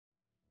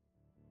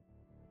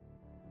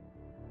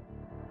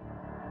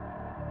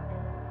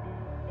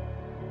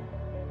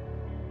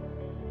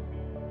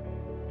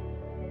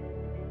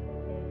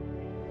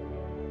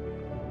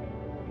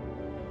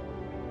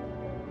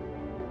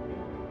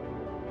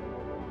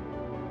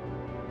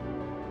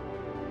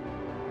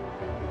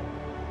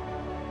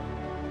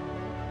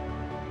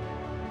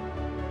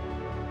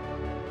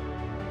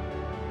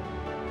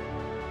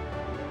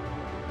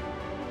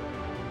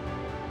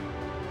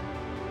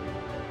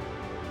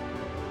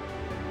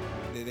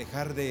de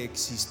dejar de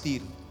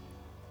existir.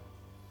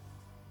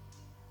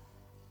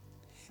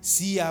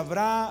 Si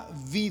habrá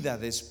vida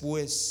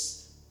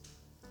después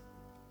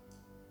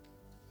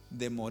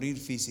de morir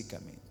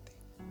físicamente.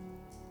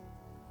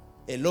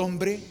 El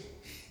hombre,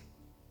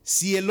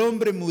 si el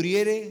hombre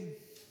muriere,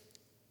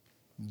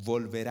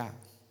 volverá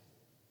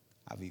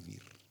a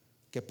vivir.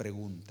 ¿Qué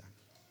pregunta?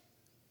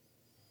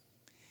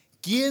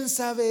 ¿Quién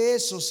sabe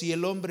eso si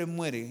el hombre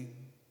muere,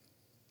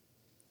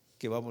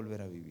 que va a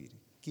volver a vivir?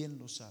 ¿Quién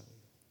lo sabe?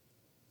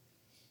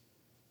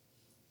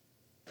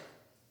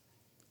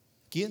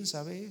 ¿Quién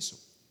sabe eso?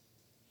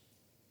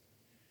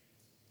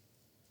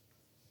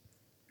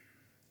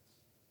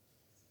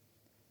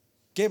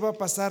 ¿Qué va a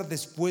pasar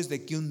después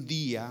de que un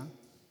día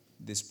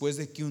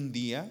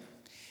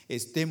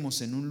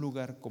estemos en un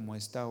lugar como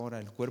está ahora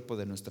el cuerpo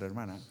de nuestra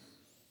hermana?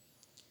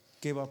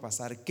 ¿Qué va a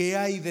pasar? ¿Qué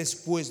hay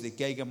después de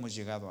que hayamos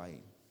llegado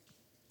ahí?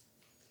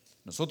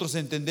 Nosotros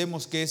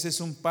entendemos que ese es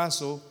un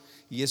paso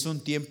y es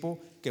un tiempo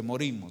que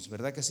morimos,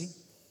 ¿verdad que sí?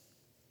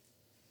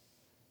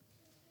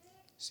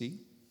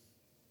 ¿Sí?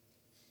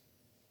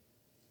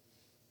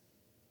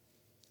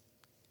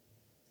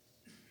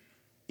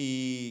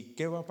 ¿Y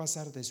qué va a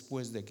pasar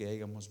después de que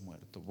hayamos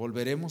muerto?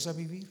 ¿Volveremos a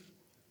vivir?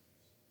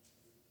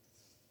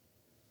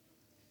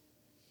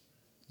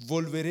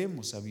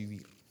 Volveremos a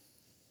vivir.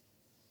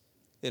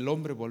 ¿El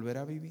hombre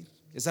volverá a vivir?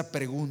 Esa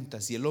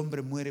pregunta, si el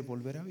hombre muere,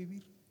 ¿volverá a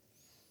vivir?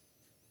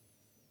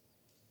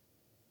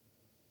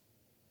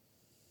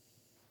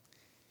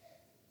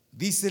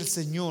 Dice el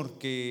Señor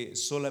que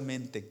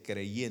solamente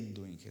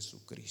creyendo en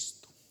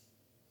Jesucristo.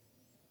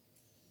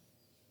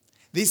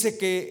 Dice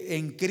que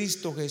en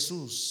Cristo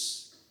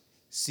Jesús,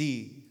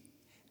 sí,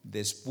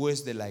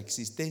 después de la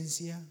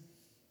existencia,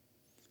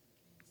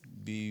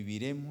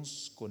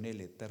 viviremos con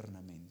Él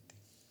eternamente.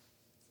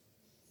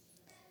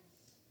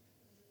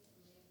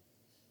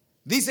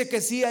 Dice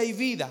que sí hay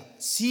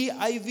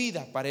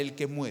vida para el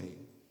que muere,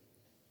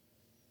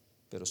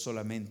 pero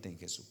solamente en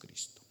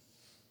Jesucristo.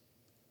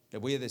 Le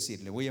voy a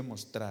decir, le voy a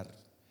mostrar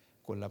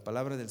con la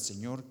palabra del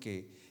Señor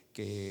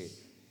que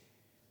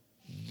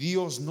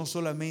Dios no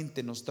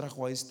solamente nos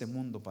trajo a este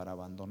mundo para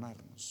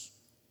abandonarnos.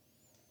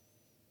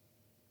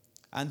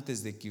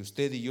 Antes de que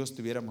usted y yo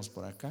estuviéramos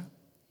por acá,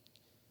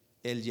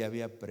 Él ya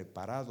había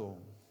preparado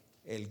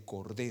el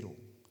cordero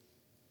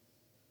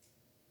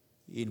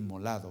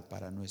inmolado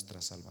para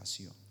nuestra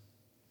salvación.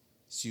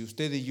 Si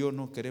usted y yo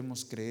no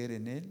queremos creer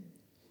en Él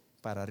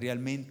para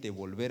realmente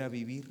volver a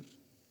vivir,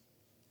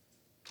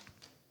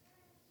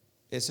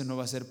 ese no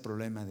va a ser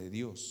problema de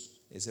Dios,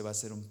 ese va a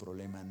ser un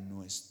problema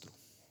nuestro.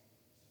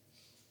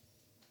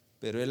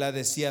 Pero Él ha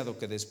deseado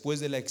que después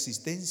de la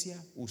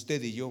existencia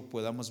usted y yo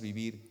podamos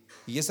vivir,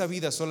 y esa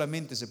vida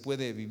solamente se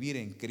puede vivir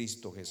en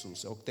Cristo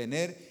Jesús,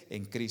 obtener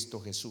en Cristo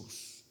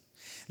Jesús.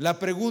 La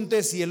pregunta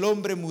es: si el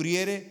hombre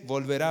muriere,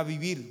 ¿volverá a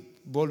vivir?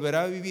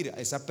 ¿Volverá a vivir?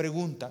 Esa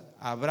pregunta,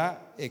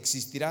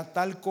 ¿existirá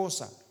tal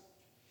cosa?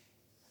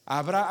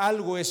 ¿Habrá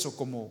algo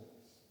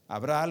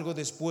habrá algo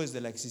después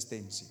de la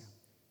existencia?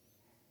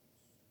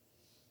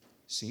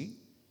 ¿Sí?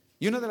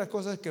 Y una de las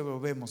cosas que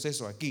vemos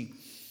eso aquí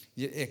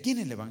en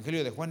el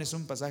Evangelio de Juan, es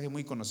un pasaje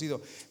muy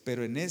conocido,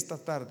 pero en esta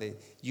tarde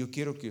yo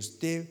quiero que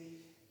usted,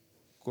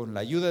 con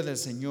la ayuda del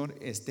Señor,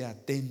 esté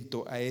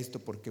atento a esto,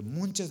 porque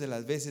muchas de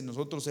las veces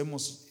nosotros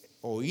hemos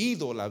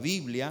oído la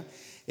Biblia,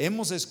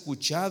 hemos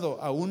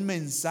escuchado aún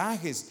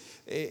mensajes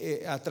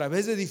a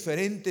través de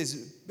diferentes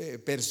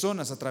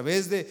personas, a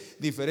través de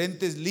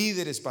diferentes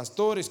líderes,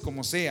 pastores,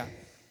 como sea,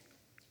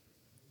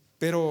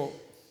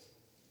 pero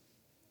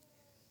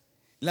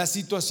la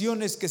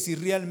situación es que si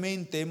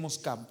realmente hemos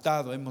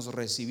captado, hemos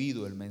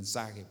recibido el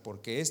mensaje,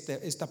 porque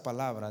esta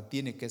palabra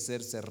tiene que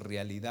hacerse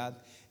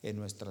realidad en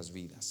nuestras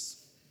vidas.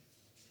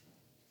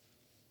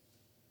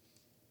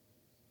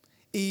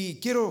 Y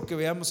quiero que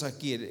veamos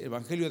aquí el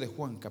Evangelio de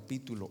Juan,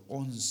 capítulo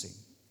 11.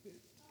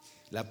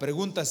 La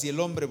pregunta: si el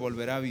hombre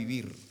volverá a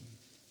vivir.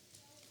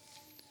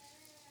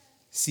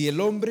 Si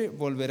el hombre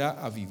volverá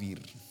a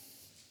vivir.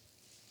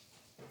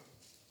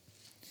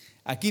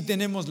 Aquí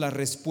tenemos la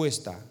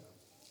respuesta.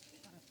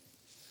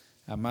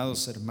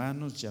 Amados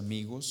hermanos y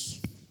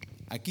amigos,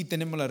 aquí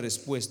tenemos la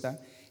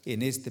respuesta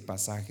en este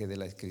pasaje de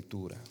la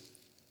Escritura.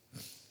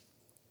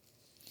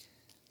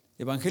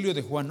 Evangelio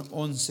de Juan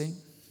 11,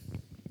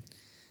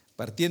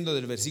 partiendo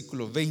del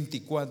versículo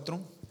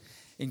 24,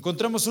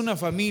 encontramos una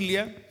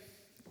familia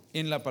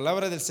en la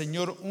palabra del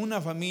Señor,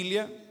 una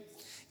familia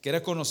que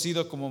era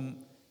conocida como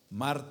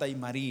Marta y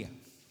María,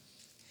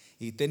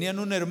 y tenían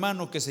un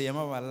hermano que se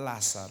llamaba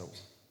Lázaro.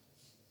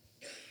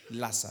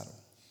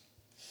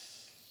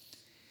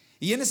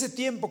 Y en ese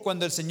tiempo,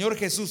 cuando el Señor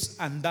Jesús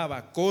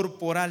andaba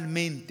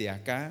corporalmente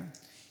acá,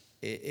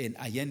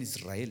 allá en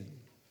Israel,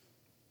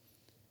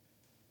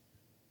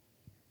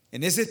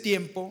 en ese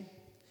tiempo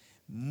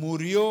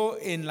murió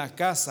en la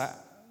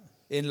casa,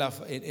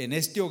 en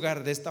este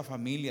hogar de esta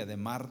familia de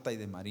Marta y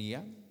de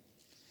María,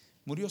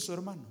 murió su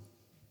hermano.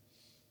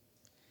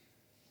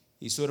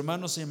 Y su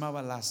hermano se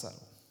llamaba Lázaro.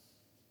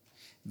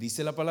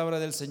 Dice la palabra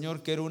del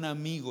Señor que era un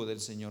amigo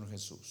del Señor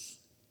Jesús.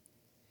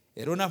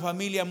 Era una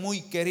familia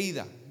muy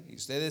querida. Y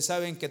ustedes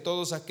saben que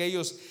todos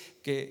aquellos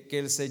que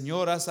el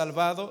Señor ha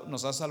salvado,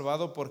 nos ha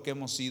salvado porque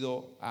hemos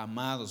sido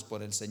amados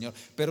por el Señor.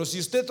 Pero si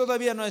usted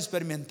todavía no ha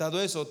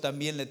experimentado eso,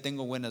 también le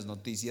tengo buenas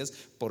noticias,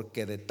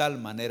 porque de tal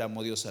manera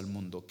amó Dios al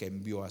mundo que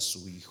envió a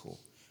su Hijo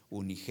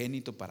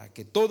unigénito para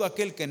que todo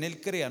aquel que en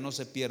Él crea no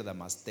se pierda,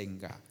 mas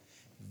tenga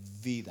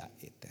vida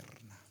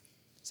eterna.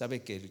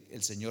 ¿Sabe que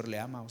el Señor le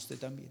ama a usted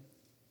también?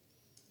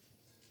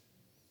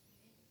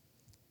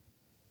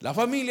 La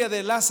familia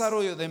de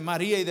Lázaro, de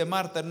María y de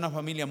Marta era una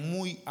familia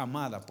muy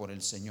amada por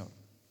el Señor.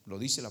 Lo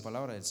dice la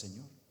palabra del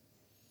Señor.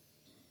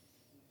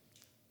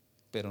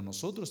 Pero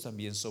nosotros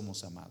también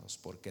somos amados,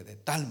 porque de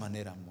tal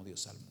manera amó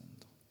Dios al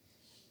mundo.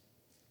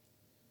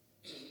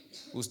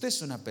 Usted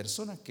es una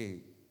persona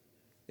que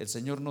el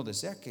Señor no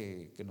desea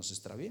que nos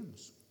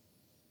extraviemos.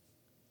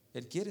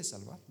 Él quiere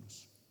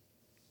salvarnos.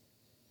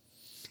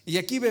 Y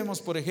aquí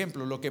vemos, por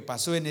ejemplo, lo que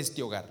pasó en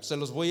este hogar. Se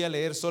los voy a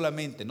leer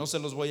solamente, no se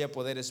los voy a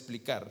poder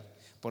explicar,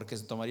 porque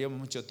se tomaría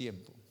mucho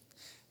tiempo.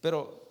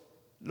 Pero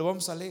lo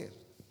vamos a leer.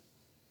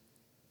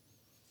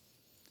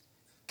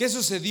 ¿Qué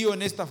sucedió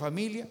en esta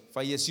familia?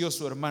 Falleció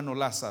su hermano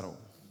Lázaro.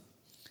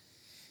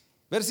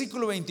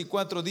 Versículo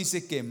 24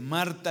 dice que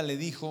Marta le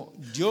dijo: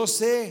 yo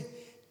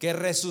sé que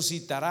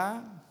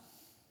resucitará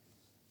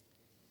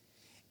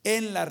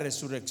en la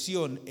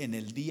resurrección en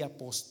el día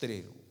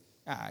postrero.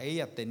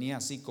 Ella tenía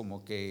así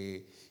como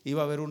que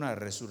iba a haber una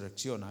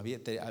resurrección.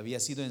 Había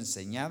sido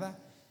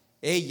enseñada.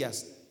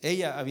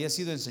 Ella había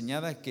sido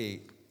enseñada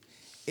que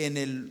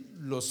en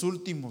los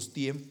últimos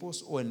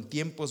tiempos o en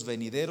tiempos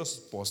venideros,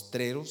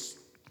 postreros,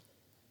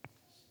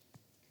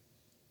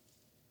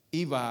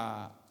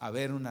 iba a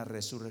haber una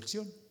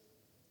resurrección.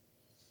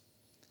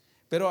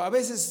 Pero a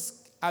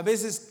veces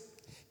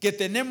que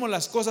tenemos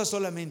las cosas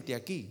solamente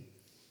aquí,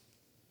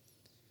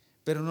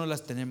 pero no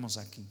las tenemos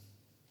aquí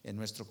en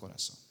nuestro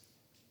corazón.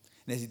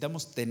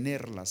 Necesitamos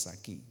tenerlas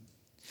aquí.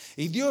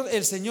 Y Dios,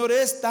 el Señor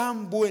es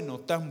tan bueno,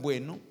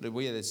 le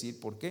voy a decir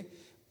por qué.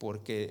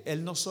 Porque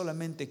Él no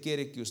solamente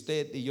quiere que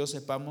usted y yo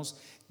sepamos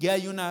que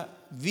hay una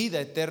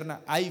vida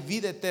eterna, hay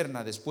vida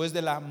eterna después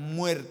de la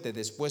muerte,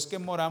 después que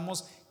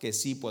moramos, que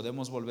sí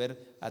podemos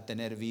volver a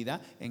tener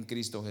vida en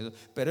Cristo Jesús.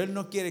 Pero Él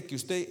no quiere que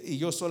usted y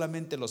yo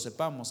solamente lo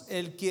sepamos,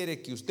 Él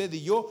quiere que usted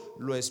y yo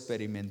lo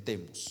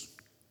experimentemos.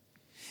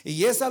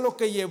 Y es a lo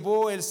que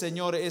llevó el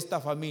Señor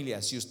esta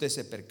familia, si usted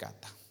se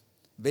percata.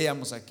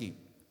 Veamos aquí.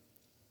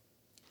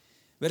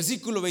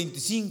 Versículo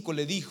 25,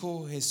 le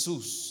dijo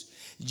Jesús: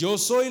 yo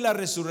soy la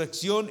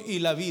resurrección y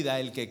la vida.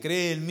 El que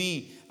cree en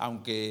mí,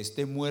 aunque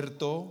esté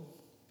muerto,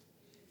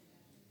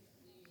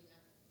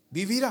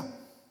 vivirá.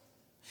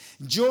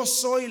 Yo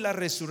soy la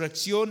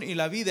resurrección y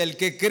la vida. El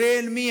que cree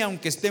en mí,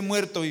 aunque esté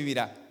muerto,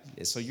 vivirá.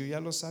 Eso yo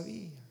ya lo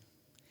sabía.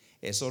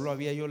 Eso lo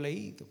había yo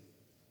leído.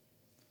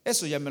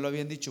 Eso ya me lo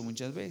habían dicho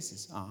muchas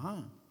veces.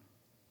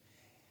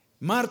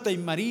 Marta y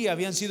María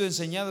habían sido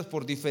enseñadas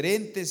por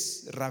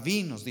diferentes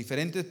rabinos,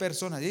 diferentes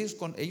personas.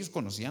 Ellos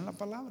conocían la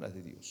palabra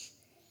de Dios.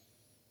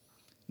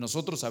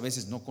 Nosotros a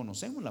veces no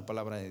conocemos la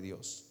palabra de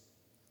Dios,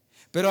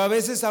 pero a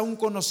veces aún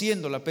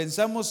conociéndola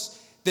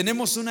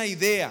tenemos una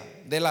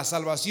idea de la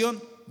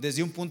salvación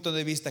desde un punto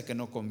de vista que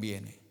no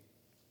conviene.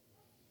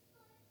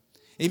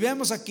 Y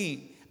veamos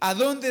aquí, ¿a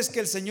dónde es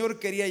que el Señor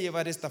quería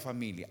llevar esta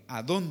familia?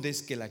 ¿A dónde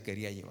es que la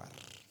quería llevar?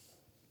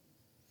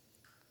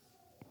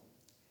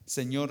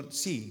 Señor,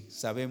 sí,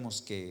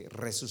 sabemos que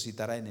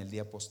resucitará en el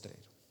día postrero.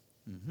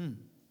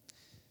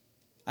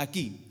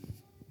 Aquí: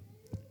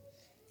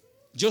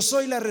 yo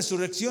soy la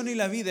resurrección y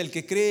la vida. El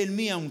que cree en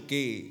mí,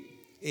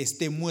 aunque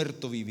esté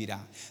muerto,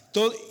 vivirá.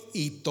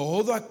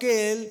 Todo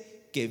aquel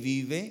que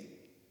vive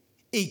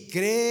y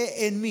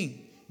cree en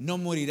mí no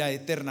morirá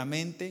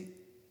eternamente.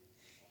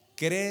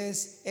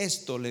 ¿Crees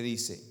esto?, le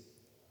dice.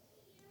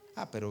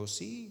 Pero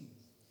sí,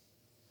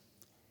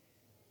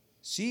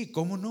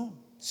 ¿cómo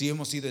no? Si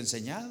hemos sido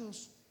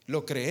enseñados,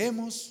 lo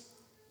creemos.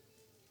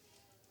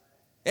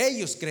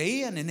 Ellos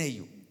creían en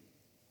ello.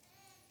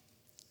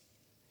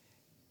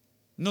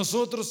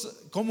 Nosotros,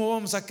 ¿cómo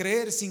vamos a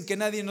creer sin que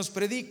nadie nos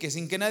predique,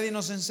 sin que nadie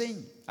nos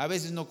enseñe? A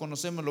veces no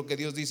conocemos lo que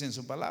Dios dice en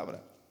su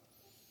palabra.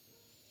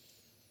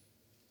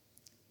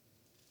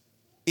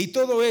 Y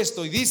todo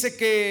esto, y dice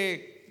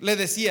que le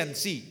decían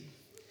sí.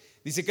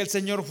 Dice que el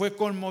Señor fue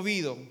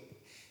conmovido.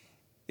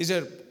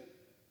 Dice,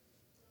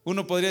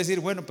 uno podría decir,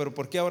 bueno, pero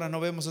 ¿por qué ahora no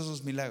vemos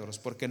esos milagros?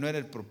 Porque no era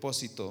el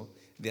propósito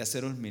de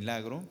hacer un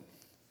milagro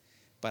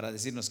para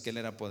decirnos que Él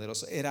era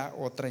poderoso. Era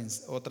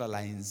otra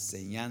la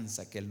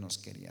enseñanza que Él nos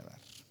quería dar.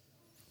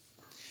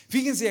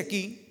 Fíjense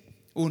aquí,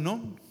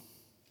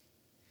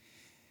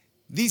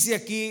 dice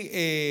aquí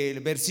el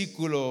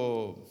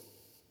versículo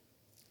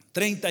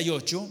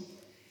 38,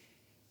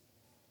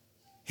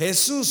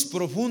 Jesús,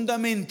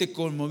 profundamente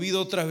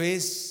conmovido otra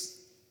vez,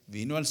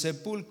 vino al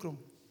sepulcro.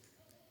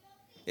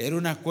 Era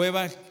una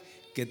cueva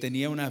que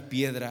tenía una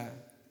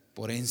piedra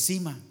por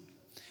encima.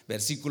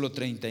 Versículo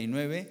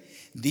 39,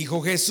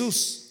 dijo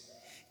Jesús: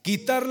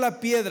 quitar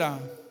la piedra.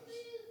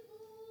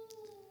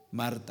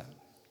 Marta,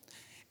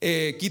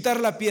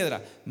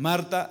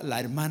 la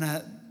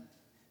hermana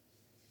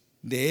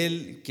de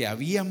él que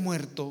había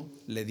muerto,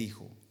 le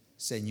dijo: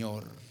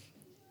 Señor,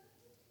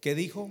 ¿qué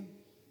dijo?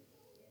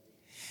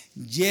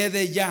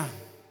 Yede ya,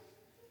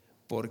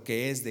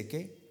 porque es de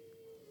 ¿qué?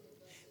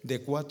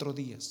 De 4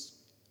 días.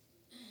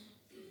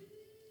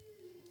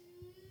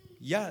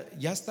 Ya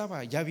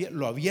estaba,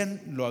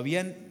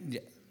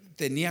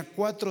 tenía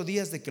 4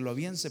 días de que lo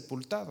habían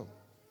sepultado.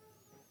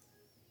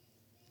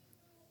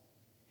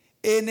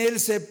 En el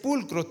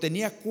sepulcro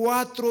tenía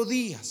 4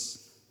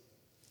 días.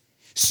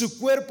 Su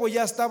cuerpo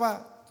ya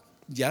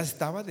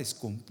estaba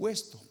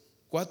descompuesto.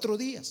 4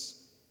 días.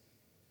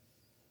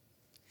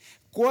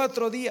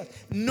 4 días.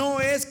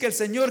 No es que el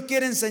Señor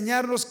quiere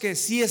enseñarnos que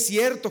sí es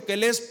cierto que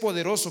Él es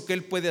poderoso, que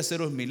Él puede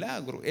hacer un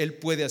milagro. Él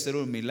puede hacer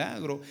un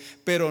milagro,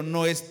 pero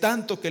no es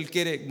tanto que Él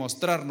quiere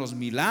mostrarnos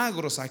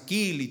milagros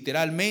aquí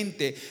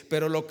literalmente,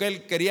 pero lo que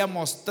Él quería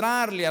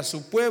mostrarle a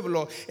su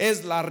pueblo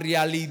es la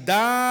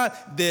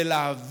realidad de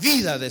la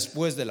vida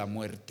después de la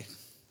muerte.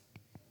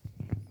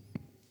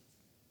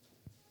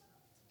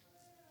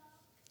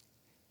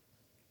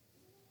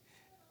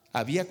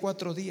 Había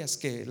 4 días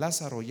que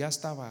Lázaro ya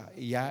estaba,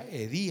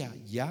 hedía,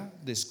 ya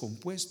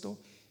descompuesto.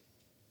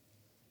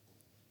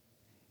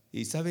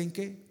 ¿Y saben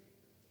qué?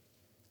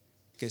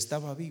 Que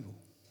estaba vivo.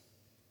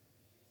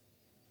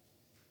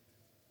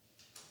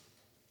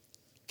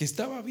 Que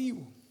estaba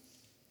vivo.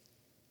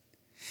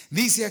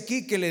 Dice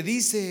aquí que le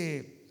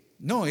dice: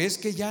 no, es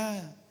que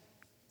ya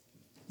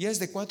es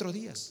de 4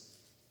 días.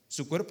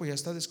 Su cuerpo ya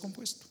está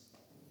descompuesto.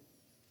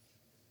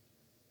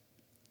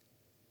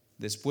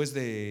 Después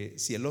de,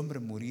 si el hombre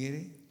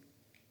muriere,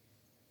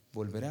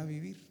 volverá a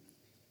vivir.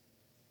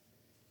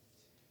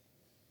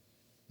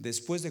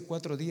 Después de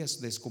 4 días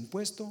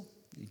descompuesto,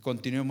 y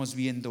continuemos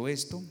viendo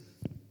esto.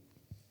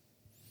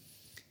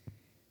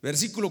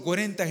 Versículo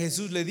 40,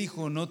 Jesús le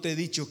dijo: no te he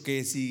dicho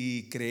que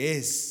si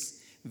crees,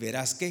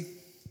 verás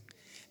 ¿qué?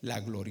 La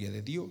gloria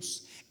de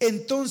Dios.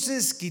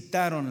 Entonces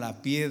quitaron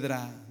la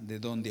piedra de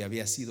donde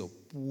había sido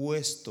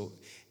puesto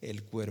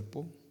el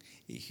cuerpo,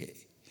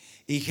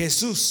 y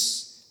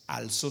Jesús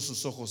alzó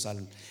sus ojos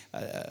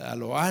a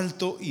lo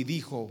alto y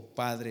dijo: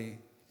 Padre,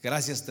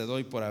 gracias te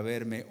doy por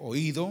haberme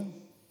oído.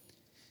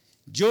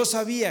 Yo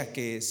sabía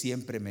que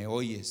siempre me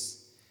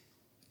oyes,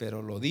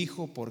 pero lo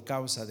dijo por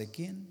causa de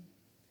 ¿quién?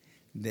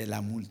 De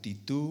la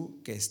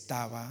multitud que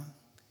estaba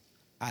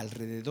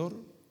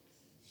alrededor.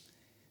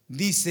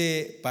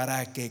 Dice: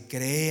 para que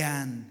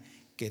crean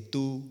que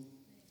tú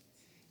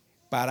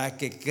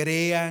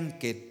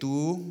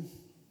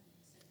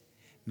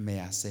me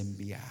has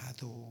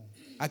enviado.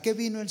 ¿A qué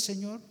vino el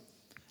Señor?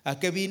 ¿A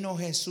qué vino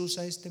Jesús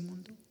a este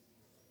mundo?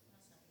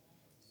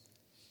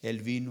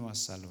 Él vino a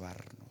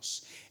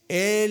salvarnos.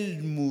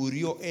 Él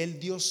murió, Él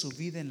dio su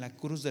vida en la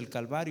cruz del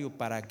Calvario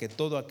para que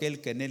todo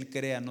aquel que en Él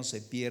crea no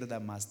se pierda,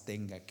 mas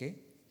tenga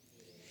 ¿qué?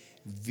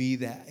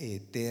 Vida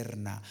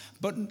eterna.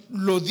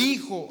 Lo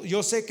dijo,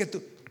 yo sé que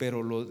tú,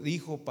 pero lo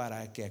dijo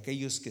para que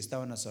aquellos que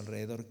estaban a su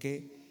alrededor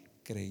que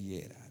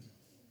creyeran.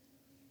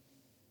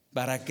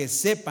 Para que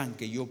sepan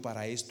que yo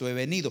para esto he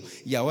venido.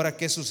 Y ahora,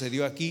 ¿qué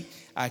sucedió aquí?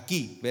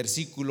 Aquí,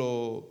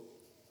 versículo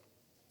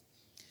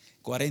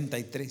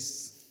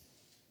 43.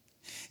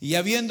 Y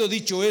habiendo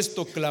dicho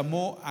esto,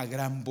 clamó a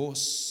gran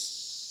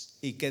voz.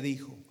 ¿Y qué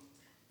dijo?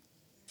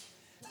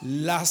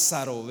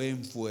 Lázaro,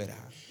 ven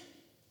fuera.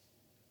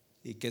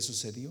 ¿Y qué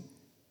sucedió?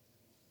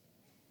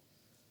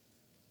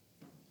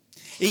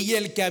 Y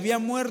el que había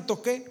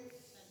muerto, ¿qué?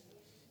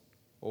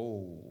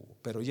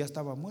 Pero ya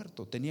estaba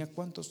muerto. ¿Tenía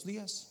cuántos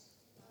días?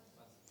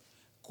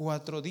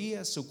 4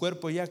 días. Su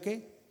cuerpo ya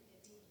 ¿qué?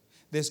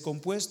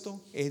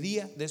 Descompuesto.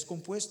 Hedía,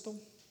 descompuesto.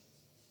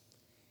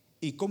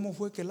 ¿Y cómo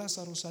fue que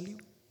Lázaro salió?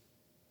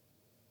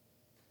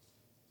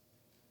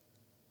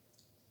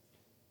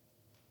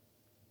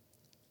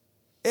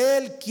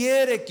 Él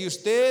quiere que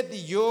usted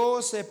y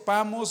yo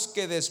sepamos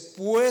que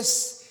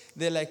después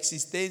de la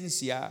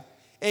existencia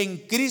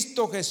en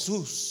Cristo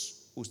Jesús,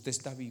 usted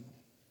está vivo.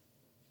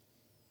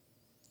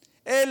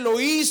 Él lo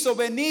hizo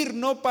venir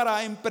no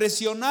para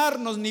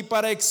impresionarnos ni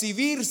para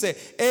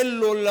exhibirse. Él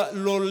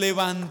lo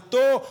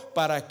levantó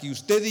para que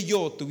usted y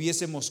yo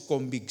tuviésemos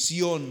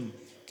convicción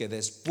que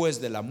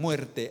después de la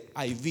muerte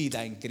hay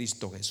vida en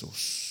Cristo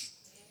Jesús.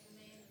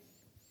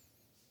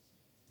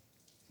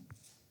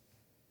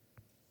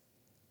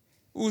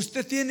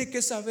 Usted tiene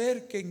que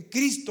saber que en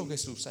Cristo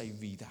Jesús hay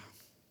vida,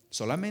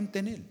 solamente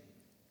en Él,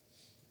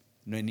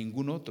 no en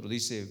ningún otro.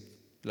 Dice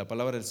la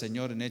palabra del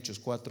Señor en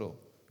Hechos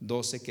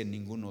 4:12 que en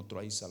ningún otro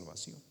hay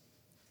salvación.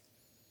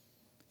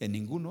 En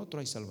ningún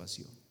otro hay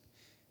salvación.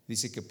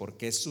 Dice que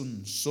porque es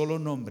un solo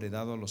nombre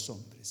dado a los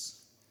hombres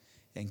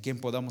en quien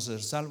podamos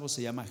ser salvos,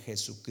 se llama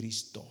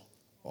Jesucristo,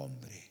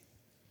 hombre.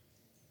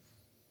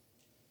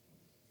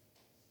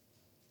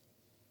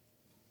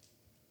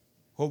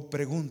 Job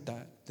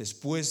pregunta: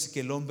 después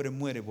que el hombre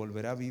muere,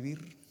 ¿volverá a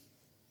vivir?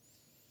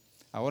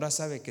 Ahora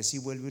sabe que sí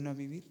vuelve a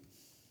vivir.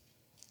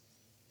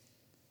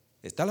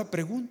 Está la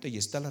pregunta y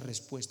está la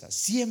respuesta.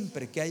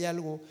 Siempre que hay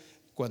algo,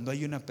 cuando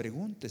hay una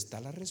pregunta, está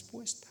la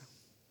respuesta.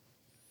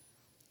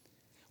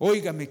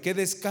 Óigame, qué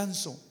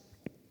descanso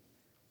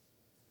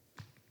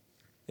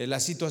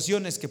las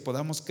situaciones que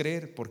podamos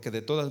creer, porque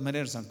de todas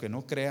maneras, aunque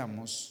no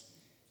creamos,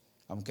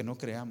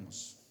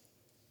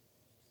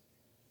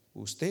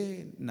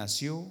 usted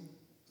nació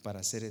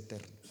para ser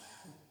eterno.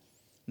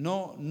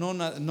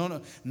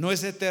 No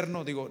es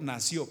eterno, digo,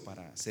 nació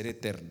para ser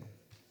eterno.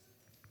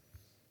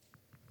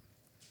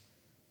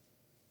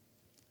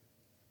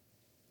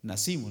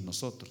 Nacimos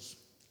nosotros.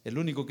 El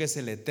único que es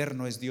el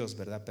eterno es Dios,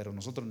 ¿verdad? Pero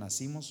nosotros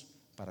nacimos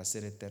para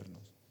ser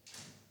eternos.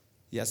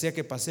 Ya sea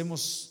que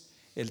pasemos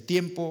el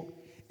tiempo,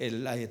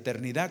 la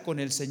eternidad con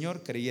el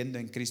Señor, creyendo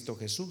en Cristo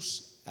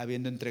Jesús,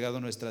 habiendo entregado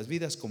nuestras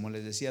vidas, como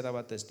les decía,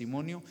 daba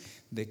testimonio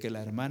de que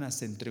la hermana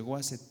se entregó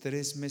hace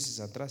 3 meses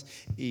atrás,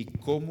 y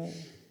cómo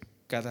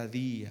cada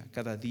día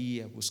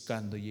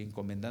buscando y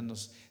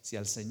encomendándose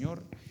al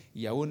Señor,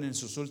 y aún en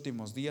sus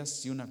últimos días,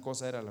 si una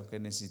cosa era lo que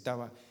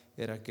necesitaba,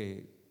 era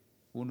que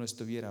uno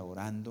estuviera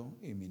orando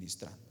y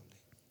ministrándole.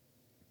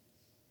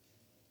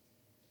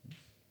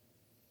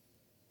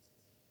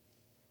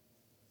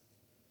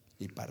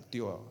 Y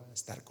partió a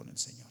estar con el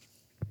Señor.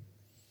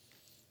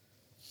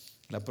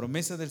 La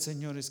promesa del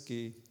Señor es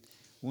que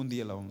un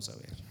día la vamos a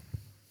ver.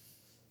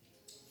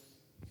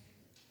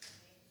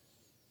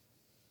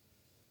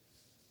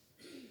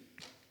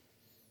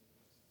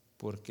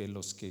 Porque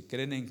los que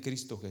creen en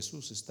Cristo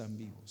Jesús están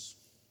vivos.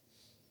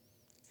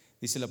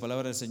 Dice la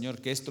palabra del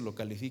Señor que esto lo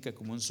califica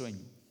como un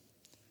sueño.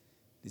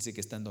 Dice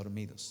que están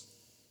dormidos,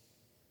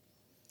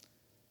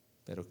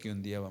 pero que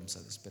un día vamos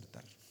a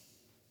despertar.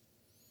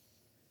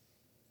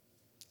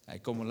 Hay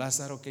como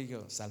Lázaro, que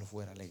yo sal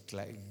fuera, le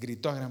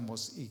gritó a gran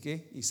voz. ¿Y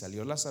qué? Y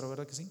salió Lázaro,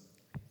 ¿verdad que sí?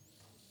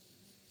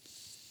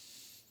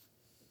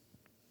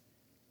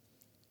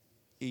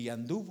 Y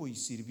anduvo y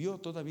sirvió,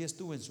 todavía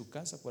estuvo en su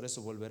casa, por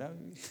eso volverá a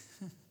vivir.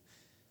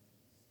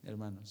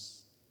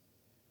 Hermanos,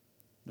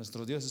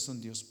 nuestro Dios es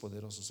un Dios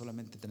poderoso,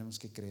 solamente tenemos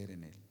que creer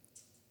en Él.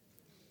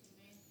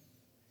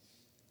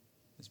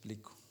 ¿Me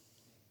explico?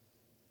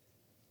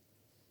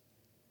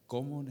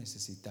 ¿Cómo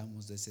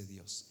necesitamos de ese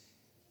Dios?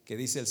 Que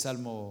dice el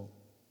Salmo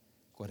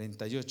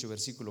 48,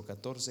 versículo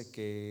 14,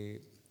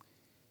 que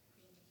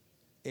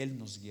Él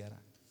nos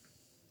guiará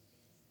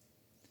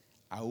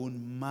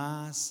aún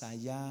más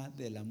allá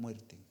de la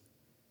muerte.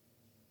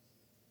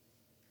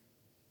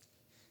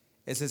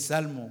 Ese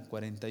Salmo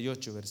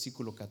 48,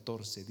 versículo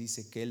 14,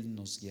 dice que Él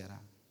nos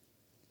guiará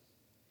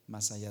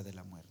más allá de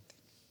la muerte.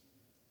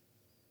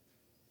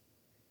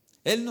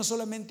 Él no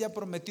solamente ha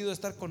prometido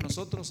estar con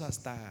nosotros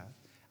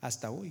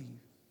hasta hoy,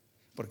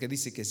 porque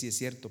dice que sí es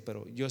cierto,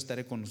 pero yo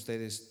estaré con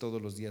ustedes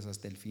todos los días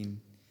hasta el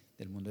fin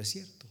del mundo. Es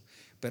cierto,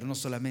 pero no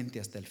solamente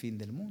hasta el fin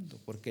del mundo,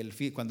 porque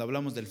cuando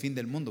hablamos del fin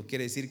del mundo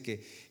quiere decir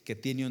que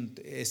tiene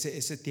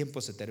ese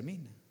tiempo se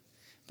termina.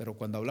 Pero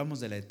cuando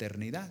hablamos de la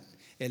eternidad,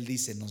 Él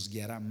dice nos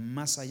guiará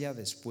más allá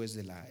después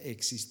de la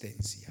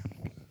existencia.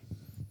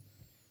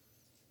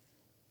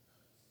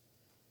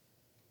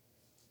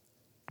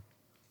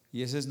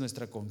 Y esa es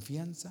nuestra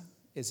confianza,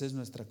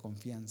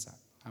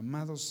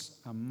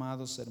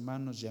 Amados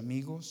hermanos y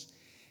amigos,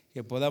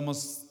 que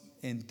podamos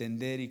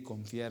entender y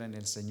confiar en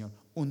el Señor.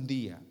 Un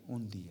día,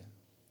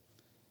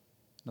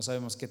 no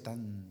sabemos qué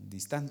tan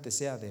distante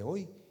sea de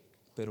hoy,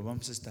 pero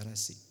vamos a estar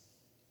así.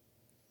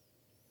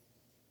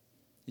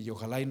 Y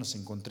ojalá y nos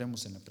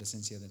encontremos en la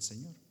presencia del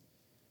Señor,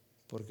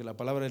 porque la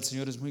palabra del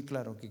Señor es muy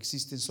claro que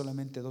existen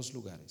solamente 2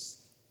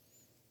 lugares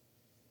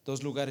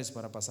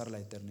para pasar la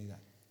eternidad.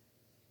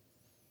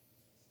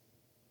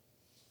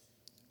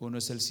 Uno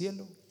es el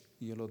cielo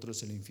y el otro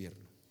es el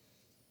infierno.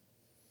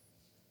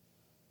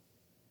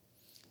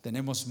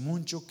 Tenemos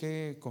mucho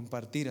que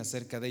compartir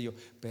acerca de ello,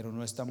 pero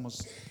no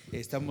estamos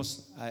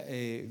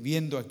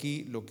viendo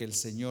aquí lo que el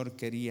Señor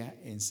quería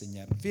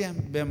enseñar.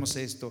 Veamos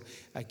esto,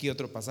 aquí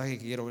otro pasaje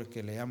que quiero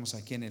que leamos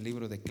aquí en el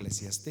libro de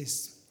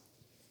Eclesiastés.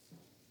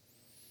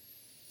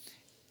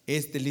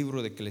 Este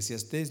libro de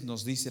Eclesiastés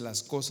nos dice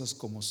las cosas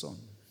como son.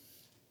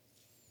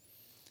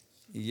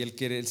 Y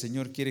el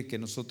Señor quiere que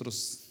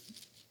nosotros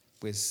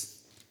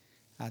pues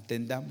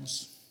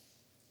atendamos.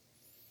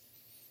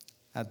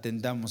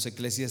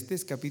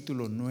 Eclesiastés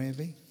capítulo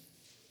 9.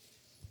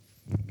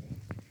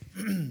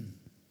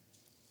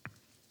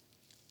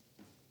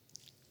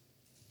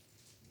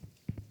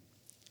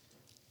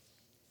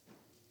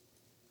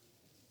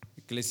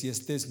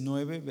 Eclesiastés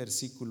 9,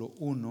 versículo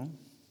 1.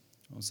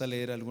 Vamos a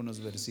leer algunos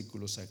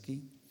versículos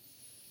aquí.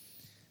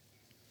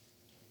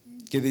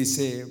 Que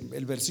dice,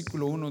 el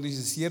versículo 1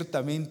 dice: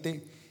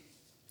 ciertamente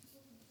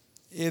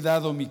he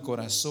dado mi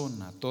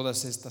corazón a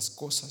todas estas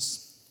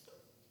cosas,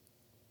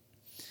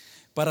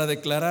 para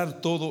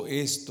declarar todo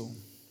esto,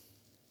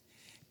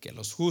 que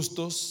los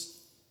justos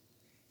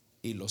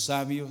y los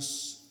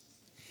sabios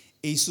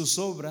y sus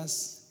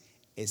obras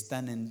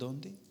están ¿en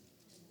dónde?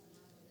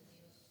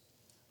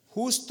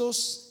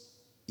 Justos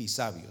y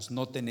sabios,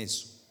 noten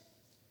eso.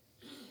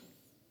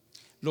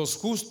 Los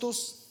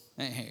justos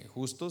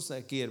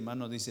aquí,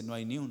 hermano, dice no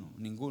hay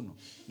ninguno,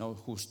 no,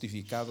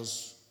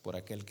 justificados por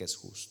aquel que es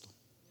justo.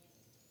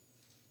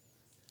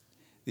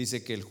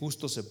 Dice que el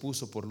justo se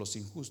puso por los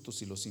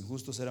injustos y los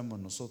injustos éramos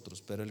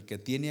nosotros, pero el que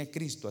tiene a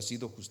Cristo ha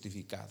sido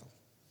justificado.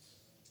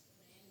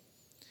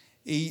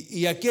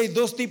 Y aquí hay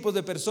dos tipos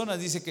de personas,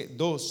 dice que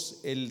dos,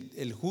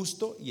 el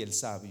justo y el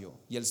sabio.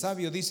 Y el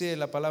sabio, dice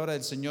la palabra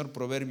del Señor,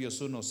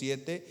 Proverbios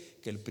 1:7,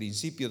 que el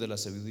principio de la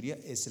sabiduría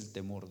es el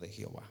temor de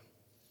Jehová.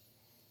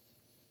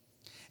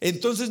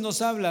 Entonces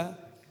nos habla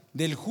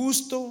del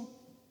justo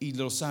y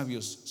los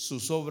sabios.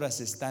 Sus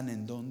obras están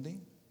 ¿en dónde?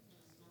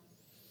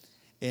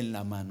 En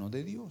la mano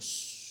de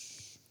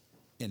Dios.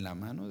 En la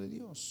mano de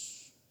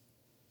Dios.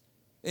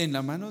 En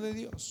la mano de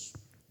Dios.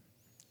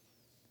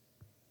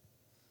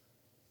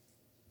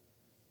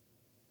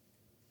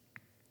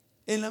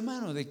 ¿En la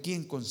mano de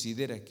quién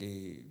considera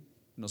que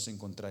nos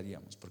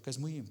encontraríamos? Porque es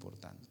muy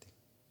importante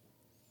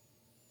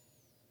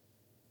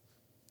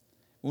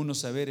uno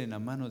saber en la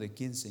mano de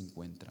quién se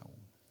encuentra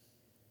uno.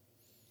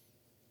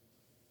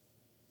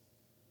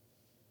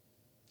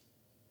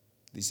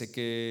 Dice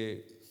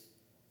que,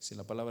 dice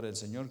la palabra del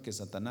Señor, que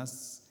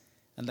Satanás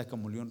anda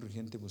como león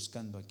rugiente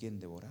buscando a quien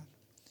devorar.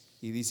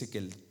 Y dice que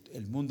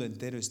el mundo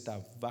entero está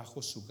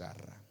bajo su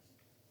garra.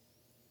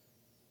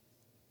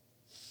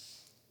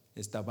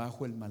 Está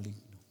bajo el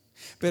maligno.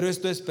 Pero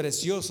esto es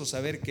precioso,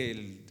 saber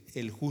que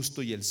el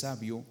justo y el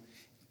sabio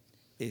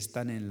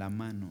están en la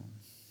mano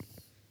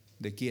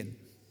 ¿de quién?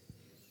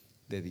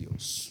 De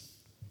Dios.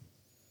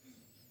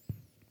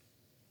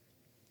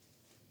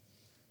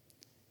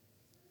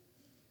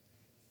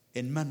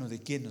 ¿En mano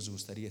de quién nos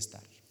gustaría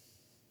estar?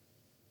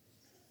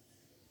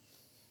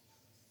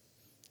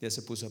 Ya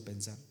se puso a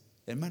pensar,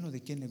 ¿en mano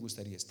de quién le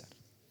gustaría estar?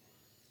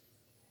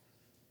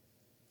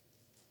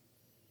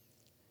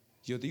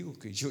 Yo digo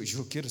que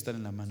yo quiero estar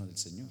en la mano del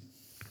Señor.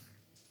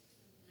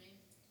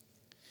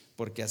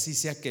 Porque así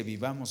sea que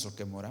vivamos o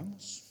que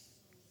moramos,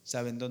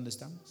 ¿saben dónde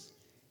estamos?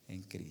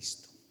 En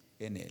Cristo,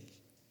 en Él.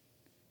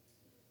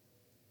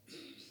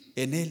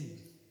 En Él.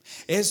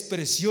 Es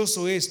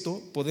precioso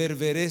esto, poder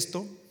ver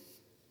esto.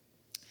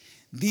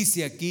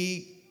 Dice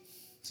aquí,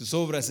 sus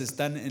obras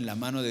están en la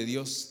mano de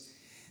Dios,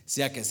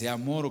 sea que sea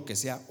amor o que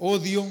sea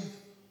odio,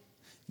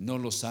 no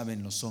lo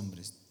saben los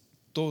hombres.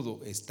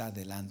 Todo está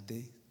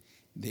delante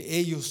de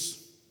ellos.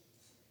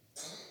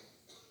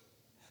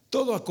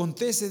 Todo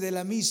acontece de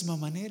la misma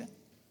manera.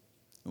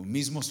 Un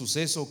mismo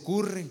suceso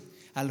ocurre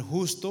al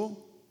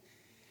justo,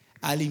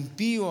 al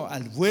impío,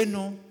 al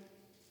bueno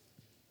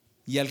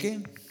y al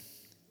 ¿qué?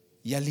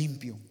 Y al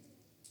limpio.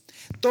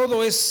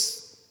 Todo es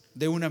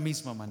de una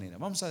misma manera.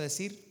 Vamos a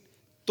decir,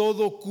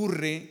 todo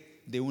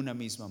ocurre de una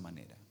misma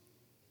manera.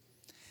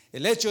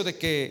 El hecho de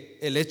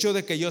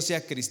que yo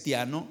sea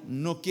cristiano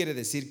no quiere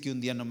decir que un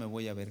día no me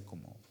voy a ver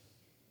como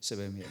se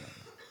ve mi hermano.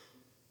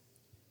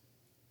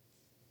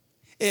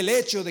 El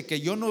hecho de que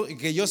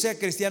yo sea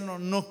cristiano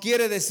no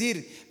quiere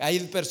decir, hay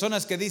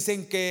personas que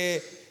dicen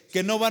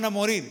que no van a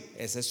morir.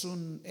 Esa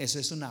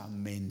es una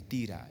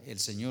mentira. El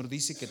Señor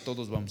dice que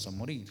todos vamos a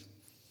morir.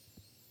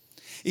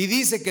 Y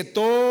dice que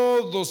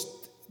todos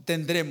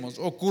tendremos,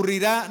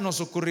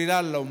 nos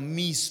ocurrirá lo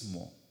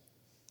mismo.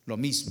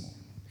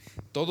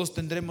 Todos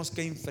tendremos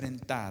que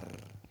enfrentar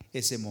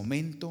ese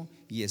momento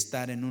y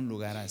estar en un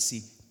lugar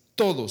así.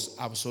 Todos,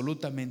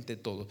 absolutamente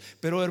todos.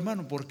 Pero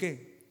hermano, ¿por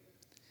qué?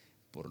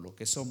 Por lo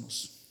que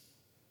somos.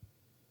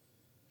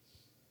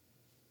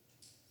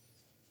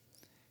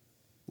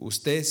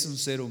 Usted es un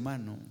ser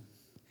humano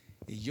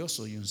y yo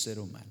soy un ser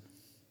humano.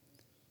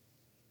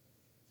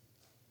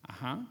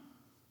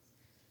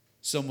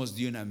 Somos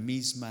de una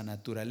misma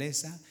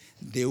naturaleza,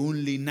 de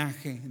un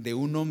linaje, de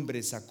un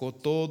hombre sacó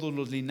todos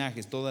los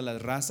linajes, todas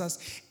las razas,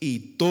 y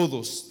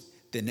todos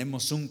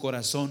tenemos un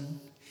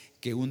corazón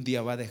que un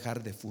día va a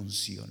dejar de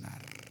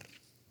funcionar.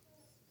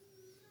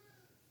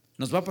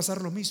 Nos va a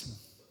pasar lo mismo.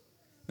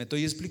 ¿Me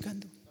estoy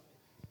explicando?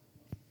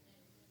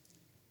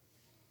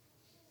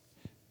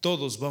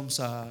 Todos vamos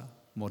a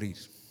morir.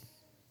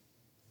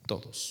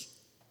 Todos.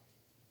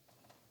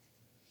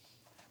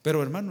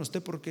 Pero hermano,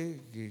 ¿usted por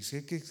qué?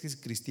 Sé que es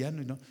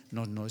cristiano y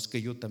no, es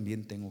que yo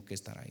también tengo que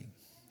estar ahí.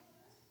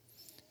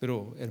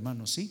 Pero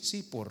hermano,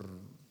 sí, por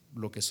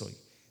lo que soy.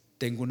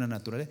 Tengo una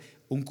naturaleza,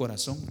 un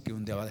corazón que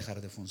un día va a dejar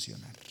de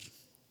funcionar.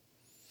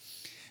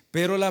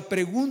 Pero la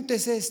pregunta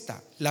es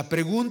esta.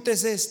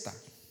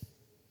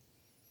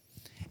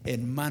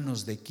 ¿En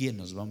manos de quién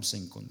nos vamos a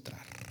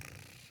encontrar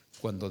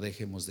cuando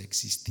dejemos de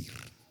existir?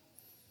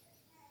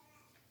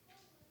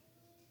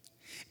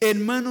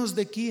 ¿En manos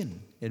de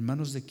quién? ¿En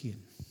manos de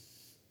quién?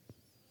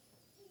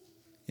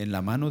 ¿En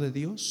la mano de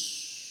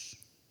Dios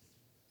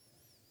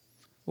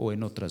o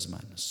en otras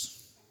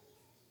manos?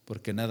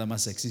 Porque nada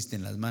más existe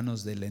en las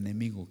manos del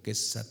enemigo, que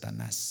es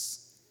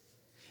Satanás.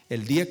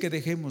 El día que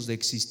dejemos de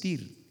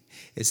existir,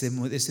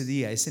 ese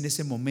día, es en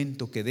ese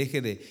momento que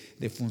deje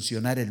de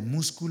funcionar el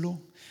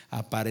músculo,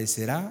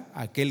 aparecerá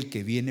aquel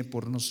que viene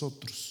por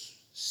nosotros,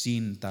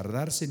 sin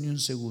tardarse ni un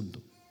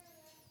segundo.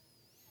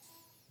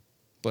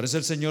 Por eso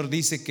el Señor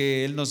dice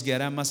que Él nos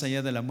guiará más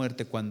allá de la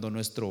muerte. Cuando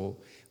nuestro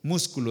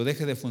músculo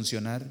deje de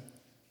funcionar,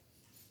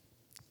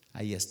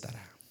 ahí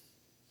estará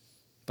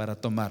para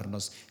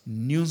tomarnos,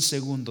 ni un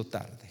segundo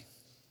tarde.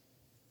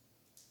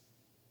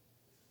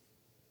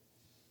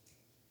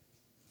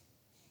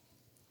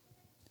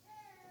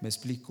 ¿Me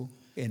explico?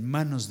 ¿En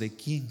manos de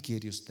quién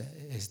quiere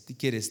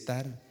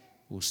estar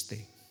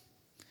usted?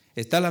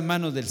 Está en las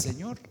manos del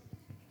Señor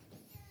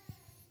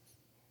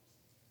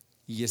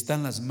y está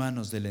en las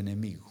manos del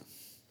enemigo,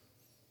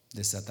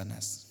 de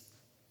Satanás.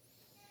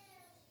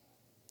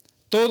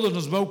 Todo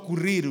nos va a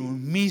ocurrir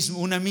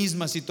una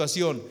misma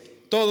situación.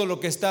 Todo lo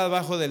que está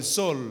abajo del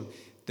sol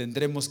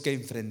tendremos que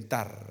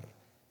enfrentar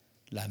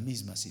la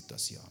misma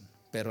situación,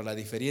 pero la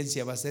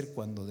diferencia va a ser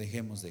cuando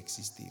dejemos de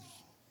existir.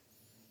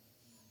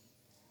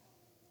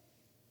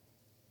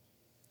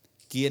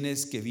 ¿Quién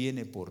es que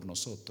viene por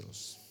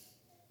nosotros?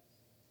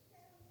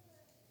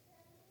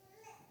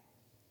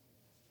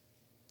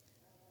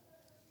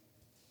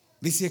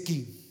 Dice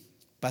aquí,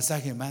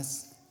 pasaje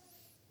más.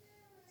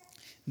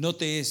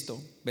 Note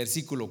esto,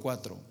 versículo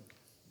 4.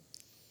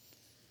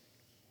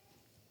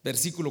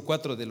 Versículo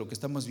 4 de lo que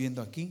estamos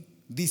viendo aquí.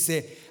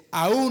 Dice,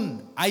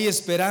 aún hay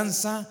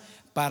esperanza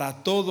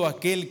para todo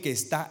aquel que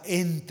está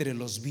entre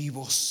los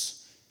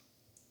vivos,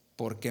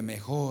 porque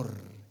mejor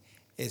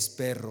es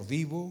perro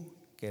vivo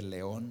que el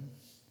león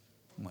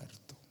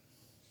muerto.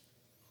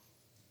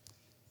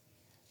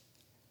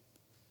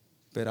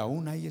 Pero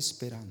aún hay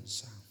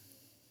esperanza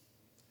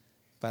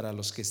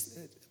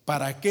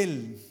para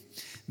aquel,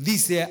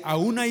 dice,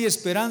 aún hay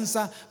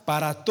esperanza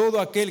para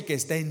todo aquel que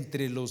está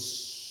entre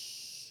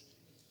los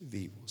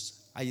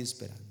vivos. Hay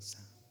esperanza.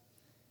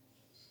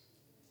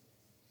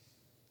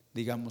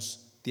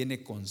 Digamos,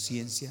 tiene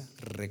conciencia,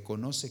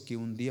 reconoce que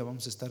un día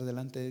vamos a estar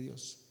delante de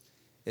Dios.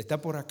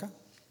 ¿Está por acá?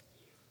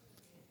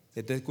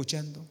 ¿Está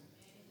escuchando?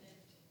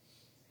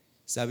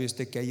 ¿Sabe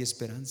usted que hay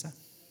esperanza?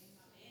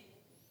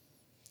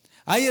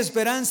 Hay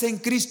esperanza en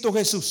Cristo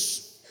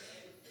Jesús.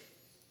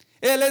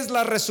 Él es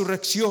la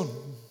resurrección,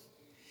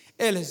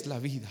 Él es la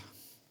vida.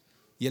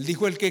 Y Él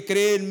dijo, el que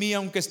cree en mí,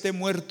 aunque esté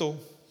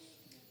muerto,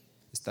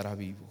 estará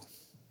vivo.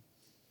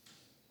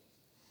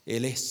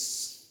 Él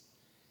es.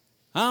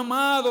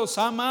 Amados,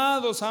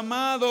 amados,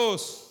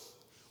 amados,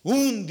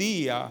 un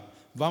día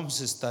vamos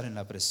a estar en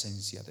la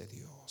presencia de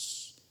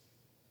Dios,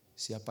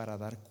 sea para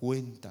dar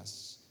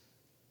cuentas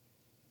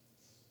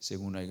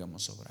según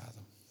hayamos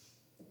obrado.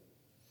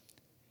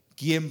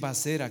 ¿Quién va a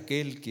ser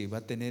aquel que va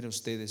a tener a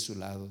usted de su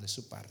lado, de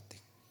su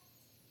parte?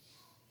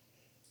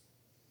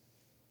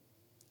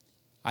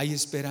 Hay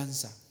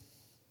esperanza.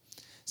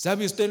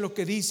 ¿Sabe usted lo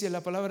que dice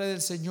la palabra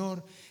del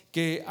Señor?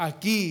 Que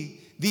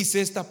aquí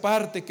dice esta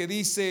parte que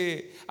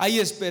dice, hay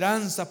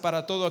esperanza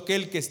para todo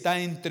aquel que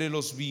está entre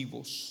los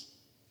vivos.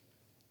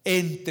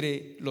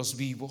 Entre los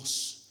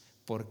vivos,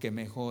 porque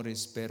mejor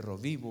es perro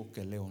vivo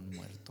que león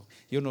muerto.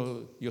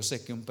 Yo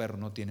sé que un perro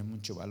no tiene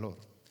mucho valor,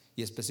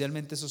 y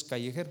especialmente esos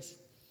callejeros.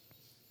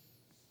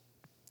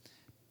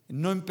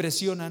 No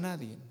impresiona a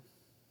nadie,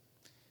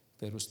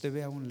 pero usted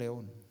ve a un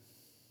león.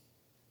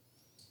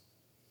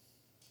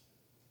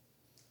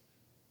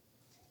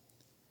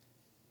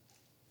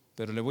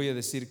 Pero le voy a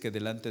decir que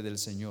delante del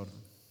Señor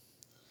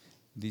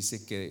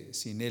dice que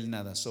sin Él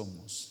nada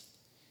somos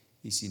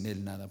y sin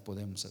Él nada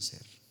podemos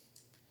hacer.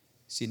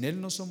 Sin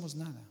Él no somos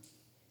nada.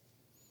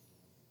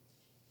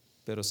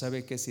 Pero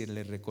 ¿sabe qué? Si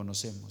le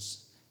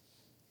reconocemos,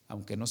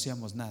 aunque no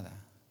seamos nada,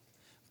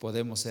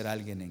 podemos ser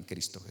alguien en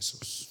Cristo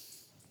Jesús.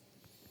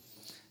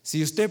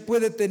 Si usted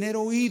puede tener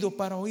oído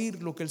para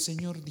oír lo que el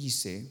Señor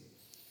dice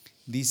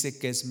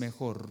que es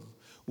mejor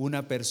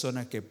una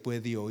persona que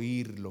puede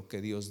oír lo que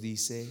Dios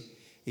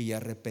dice y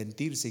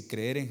arrepentirse y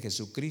creer en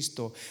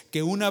Jesucristo,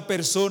 que una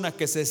persona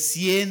que se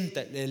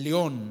sienta el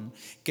león,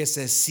 que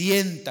se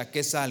sienta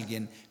que es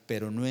alguien,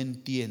 pero no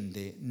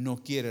entiende,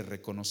 no quiere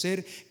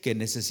reconocer que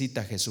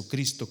necesita a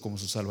Jesucristo como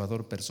su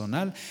Salvador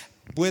personal,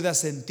 pueda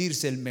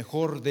sentirse el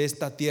mejor de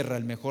esta tierra,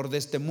 el mejor de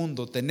este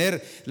mundo,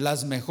 tener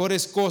las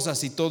mejores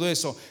cosas y todo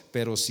eso,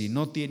 pero si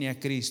no tiene a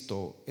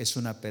Cristo, es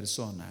una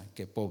persona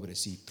que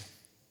pobrecito.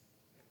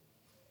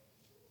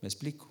 ¿Me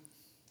explico?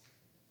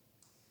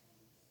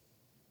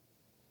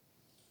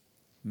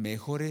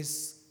 Mejor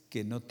es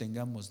que no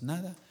tengamos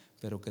nada,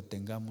 pero que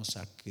tengamos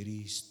a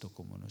Cristo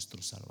como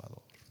nuestro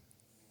Salvador.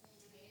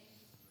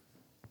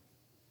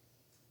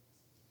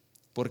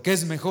 Porque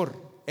es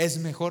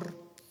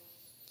mejor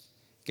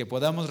que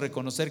podamos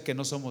reconocer que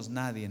no somos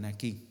nadie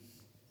aquí,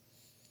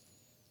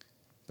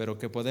 pero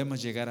que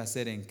podemos llegar a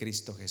ser en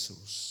Cristo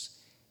Jesús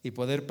y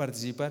poder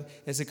participar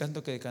ese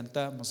canto que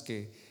cantamos,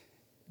 que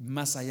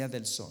más allá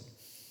del sol.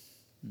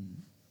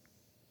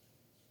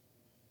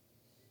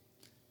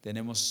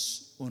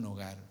 Tenemos un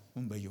hogar,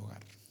 un bello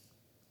hogar.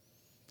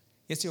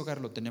 Y ese hogar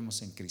lo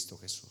tenemos en Cristo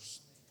Jesús.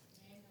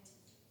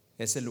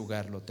 Ese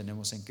lugar lo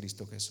tenemos en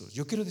Cristo Jesús.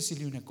 Yo quiero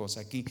decirle una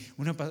cosa aquí,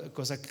 una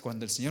cosa que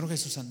cuando el Señor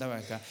Jesús andaba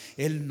acá,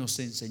 Él nos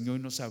enseñó y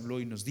nos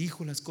habló y nos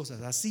dijo las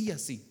cosas así,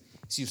 así.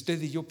 Si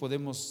usted y yo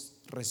podemos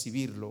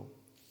recibirlo,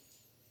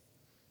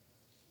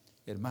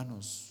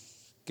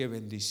 hermanos, qué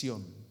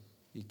bendición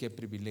y qué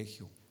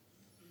privilegio.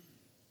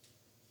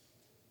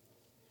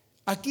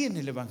 Aquí en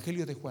el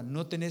Evangelio de Juan,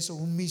 noten eso,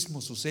 un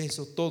mismo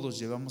suceso,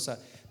 todos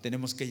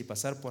tenemos que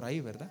pasar por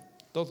ahí, ¿verdad?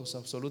 Todos,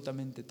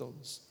 absolutamente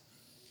todos.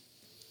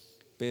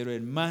 Pero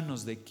en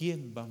manos de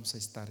quién vamos a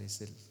estar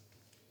es Él.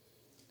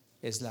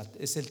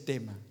 es el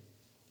tema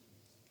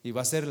y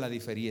va a ser la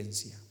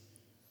diferencia.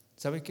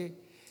 ¿Sabe qué?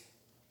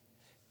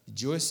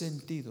 Yo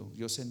sentí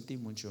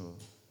mucho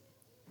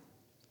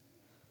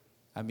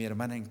a mi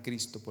hermana en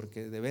Cristo,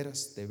 porque de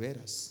veras,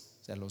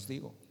 se los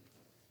digo,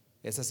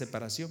 esa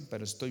separación,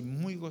 pero estoy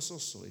muy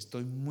gozoso,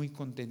 estoy muy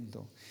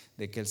contento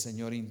de que el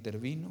Señor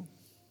intervino.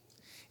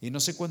 Y no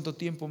sé cuánto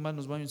tiempo más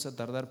nos vamos a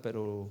tardar,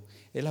 pero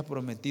Él ha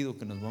prometido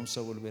que nos vamos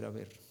a volver a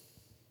ver.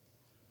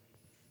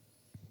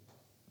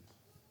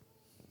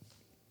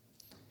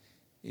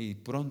 Y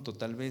pronto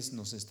tal vez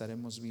nos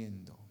estaremos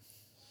viendo.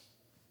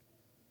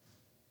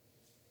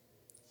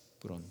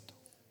 Pronto.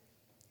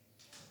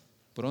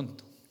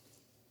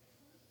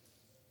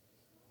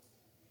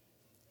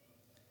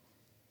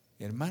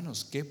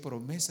 Hermanos, qué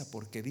promesa,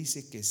 porque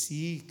dice que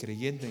sí,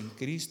 creyendo en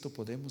Cristo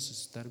podemos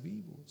estar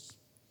vivos.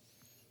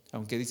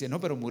 Aunque dice, no,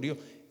 pero murió.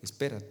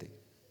 Espérate,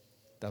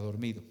 está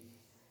dormido.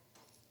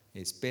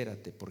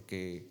 Espérate,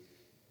 porque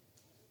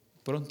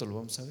pronto lo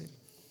vamos a ver.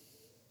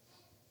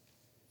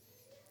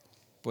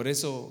 Por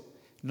eso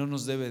no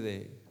nos debe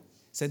de,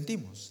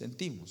 sentimos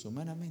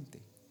humanamente,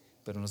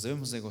 pero nos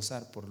debemos de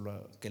gozar por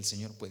lo que el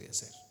Señor puede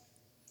hacer.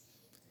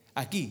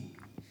 Aquí,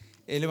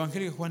 el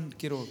Evangelio de Juan,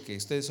 quiero que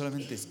ustedes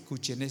solamente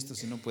escuchen esto,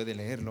 si no puede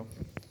leerlo.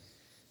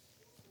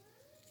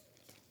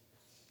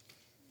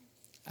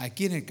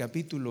 Aquí en el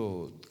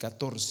capítulo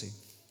 14,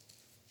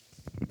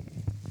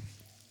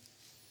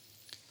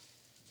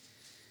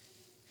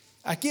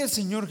 aquí el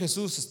Señor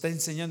Jesús está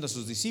enseñando a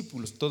sus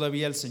discípulos.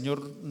 Todavía el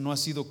Señor no ha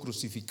sido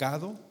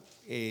crucificado,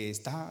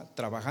 está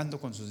trabajando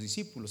con sus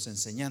discípulos,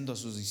 enseñando a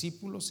sus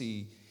discípulos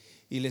y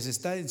les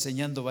está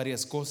enseñando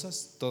varias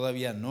cosas.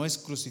 Todavía no es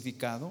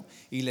crucificado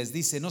y les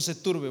dice: no se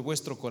turbe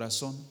vuestro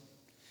corazón,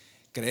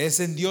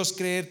 creed en Dios,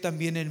 creed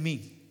también en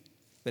mí.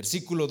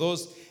 Versículo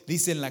 2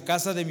 dice: en la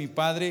casa de mi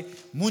Padre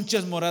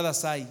muchas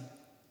moradas hay.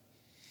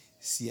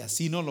 Si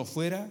así no lo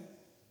fuera,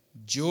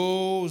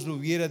 yo os lo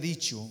hubiera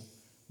dicho.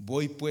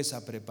 Voy pues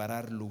a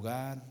preparar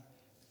lugar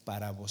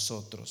para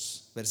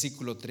vosotros.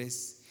 Versículo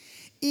 3: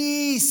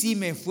 y si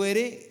me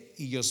fuere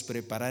y os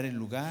preparare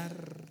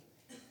lugar,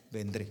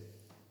 vendré.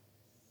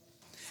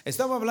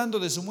 Estaba hablando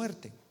de su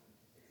muerte.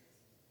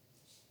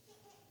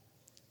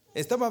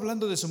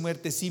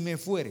 Si me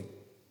fuere,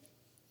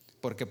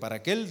 porque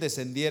para que Él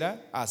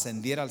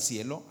ascendiera al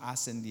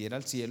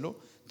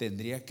cielo,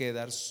 tendría que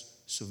dar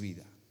su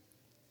vida,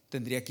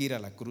 tendría que ir a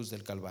la cruz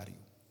del Calvario.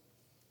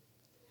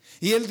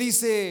 Y Él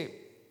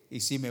dice: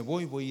 y si me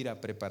voy a ir a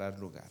preparar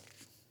lugar.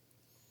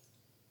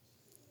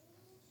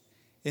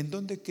 ¿En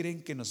dónde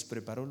creen que nos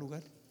preparó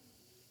lugar?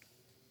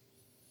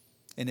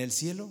 ¿En el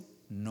cielo?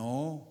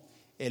 No,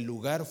 el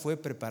lugar fue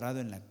preparado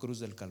en la cruz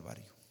del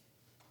Calvario.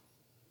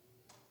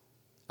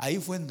 Ahí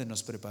fue donde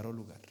nos preparó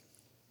lugar,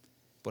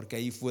 porque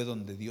ahí fue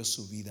donde dio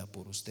su vida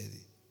por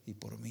ustedes y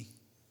por mí.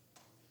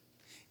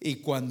 Y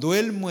cuando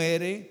Él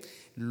muere,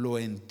 lo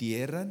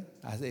entierran,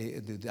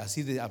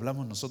 así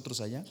hablamos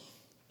nosotros allá.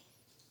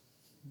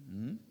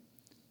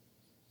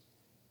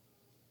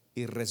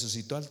 Y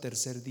resucitó al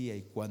tercer día.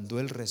 Y cuando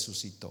Él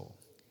resucitó,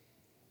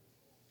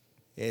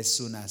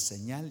 es una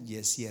señal, y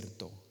es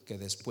cierto que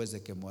después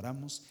de que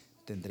moramos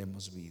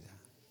tendremos vida,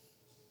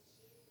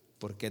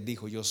 porque Él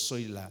dijo: yo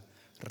soy la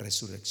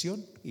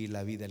resurrección y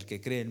la vida, el que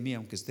cree en mí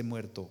aunque esté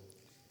muerto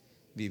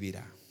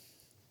vivirá.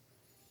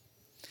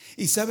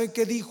 ¿Y sabe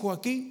qué dijo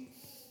aquí?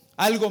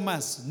 Algo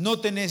más,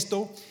 noten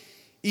esto: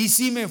 y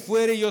si me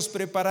fuere y os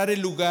prepararé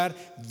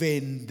lugar,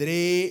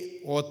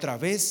 vendré otra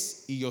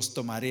vez y os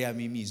tomaré a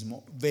mí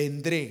mismo.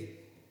 Vendré.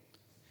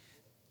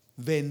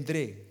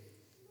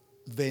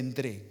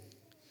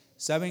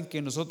 Saben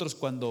que nosotros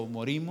cuando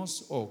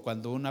morimos, o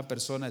cuando una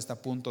persona está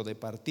a punto de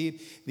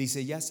partir,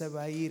 dice: ya se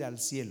va a ir al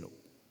cielo.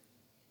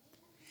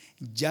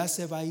 Ya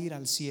se va a ir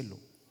al cielo.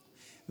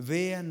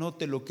 Vea,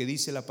 note lo que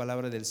dice la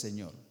palabra del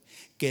Señor: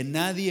 que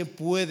nadie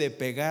puede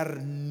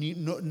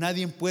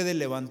nadie puede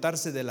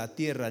levantarse de la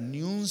tierra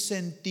ni un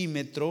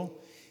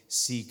centímetro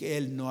si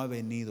Él no ha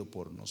venido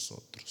por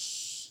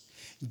nosotros.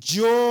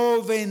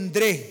 Yo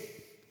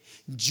vendré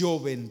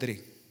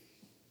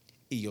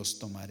y os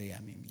tomaré a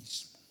mí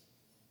mismo.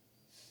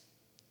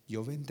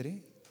 Yo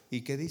vendré.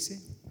 ¿Y qué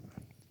dice?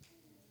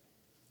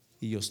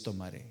 Y os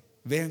tomaré.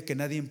 Vean que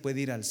nadie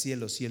puede ir al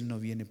cielo si Él no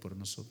viene por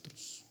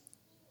nosotros.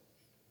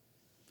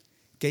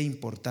 Qué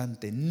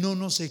importante, no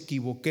nos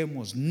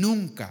equivoquemos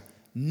nunca.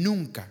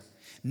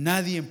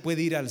 Nadie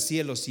puede ir al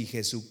cielo si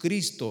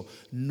Jesucristo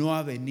no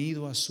ha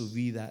venido a su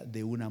vida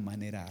de una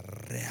manera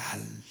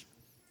real.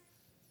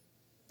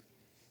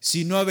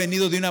 Si no ha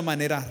venido de una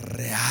manera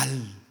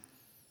real.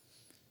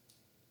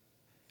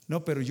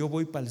 No, pero yo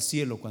voy para el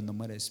cielo cuando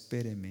muera.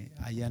 Espéreme,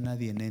 allá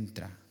nadie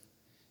entra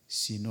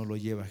si no lo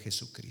lleva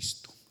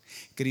Jesucristo.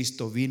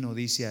 Cristo vino,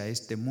 dice, a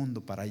este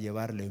mundo para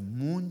llevarle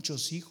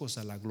muchos hijos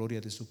a la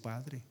gloria de su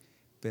Padre,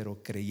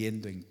 pero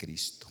creyendo en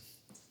Cristo.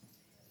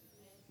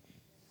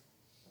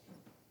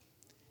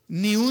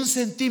 Ni un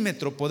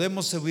centímetro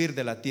podemos subir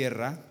de la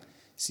tierra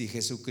si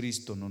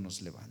Jesucristo no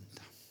nos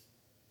levanta.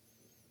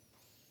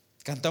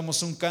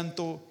 Cantamos un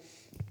canto: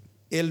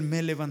 Él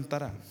me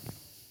levantará.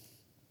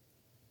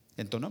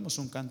 Entonamos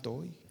un canto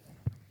hoy.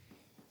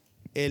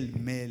 Él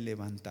me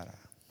levantará.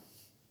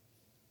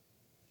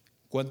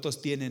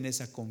 ¿Cuántos tienen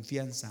esa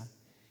confianza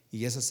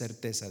y esa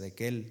certeza de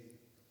que Él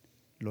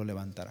lo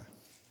levantará?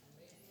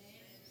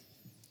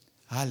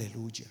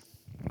 Aleluya.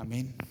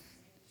 Amén.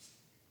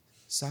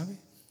 ¿Sabe?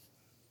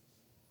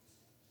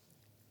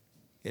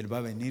 Él va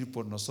a venir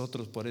por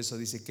nosotros, por eso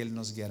dice que Él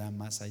nos guiará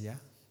más allá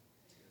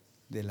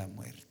de la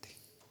muerte.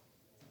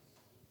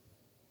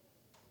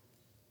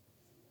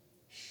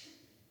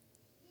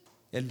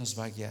 Él nos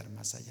va a guiar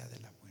más allá de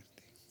la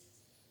muerte.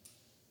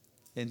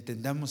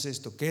 Entendamos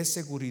esto, qué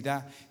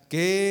seguridad,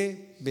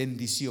 qué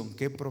bendición,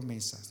 qué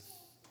promesas.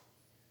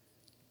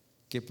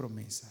 Qué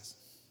promesas.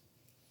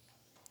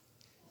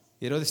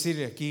 Quiero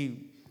decirle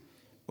aquí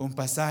un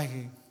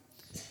pasaje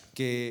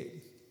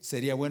que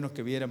sería bueno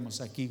que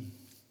viéramos aquí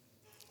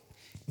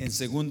en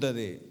segunda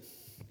de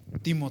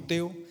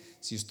Timoteo.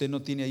 Si usted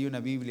no tiene ahí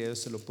una Biblia, yo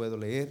se lo puedo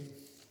leer.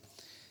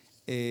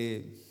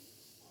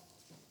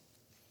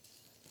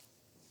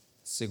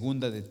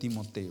 Segunda de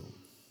Timoteo,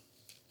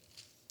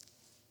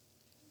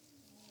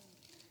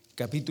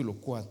 capítulo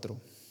 4.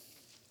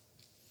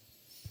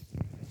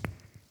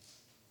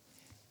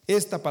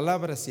 Esta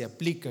palabra se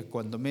aplica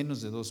cuando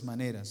menos de dos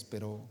maneras,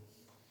 pero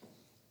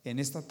en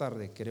esta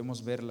tarde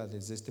queremos verla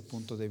desde este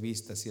punto de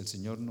vista, si el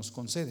Señor nos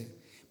concede.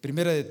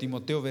 Primera de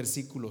Timoteo,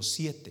 versículo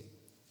 7.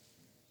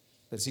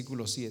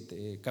 Versículo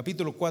 7,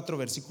 capítulo 4,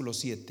 versículo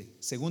 7.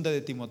 Segunda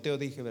de Timoteo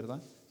dije,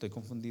 ¿verdad? Estoy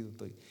confundido.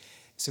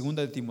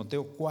 Segunda de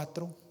Timoteo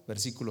 4,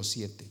 versículo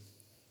 7.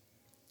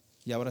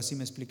 ¿Y ahora sí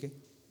me expliqué?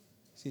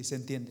 ¿Sí se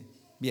entiende?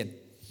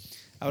 Bien,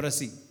 ahora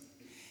sí.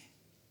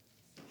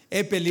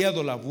 He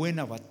peleado la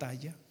buena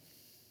batalla,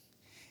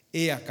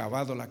 he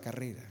acabado la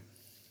carrera,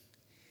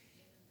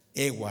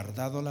 he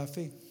guardado la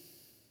fe.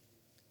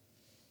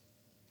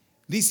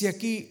 Dice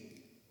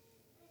aquí,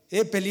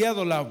 he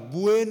peleado la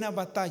buena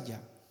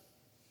batalla,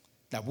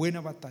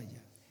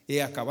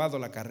 he acabado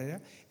la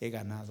carrera, he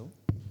ganado,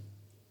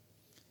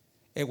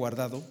 he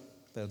guardado,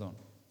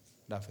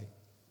 la fe.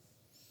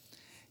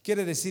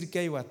 Quiere decir que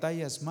hay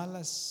batallas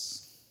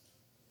malas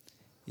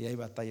y hay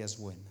batallas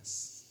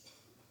buenas.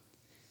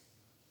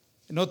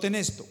 Noten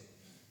esto.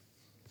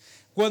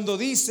 Cuando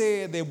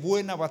dice de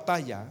buena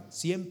batalla,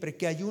 siempre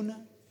que hay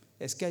una,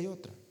 es que hay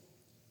otra.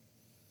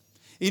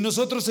 Y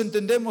nosotros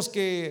entendemos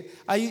que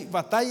hay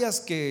batallas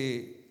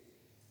que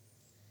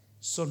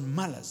son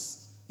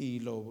malas. Y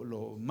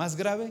lo más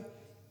grave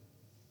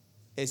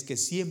es que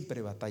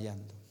siempre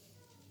batallando.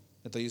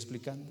 ¿Me estoy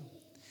explicando?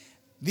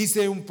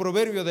 Dice un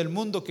proverbio del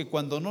mundo que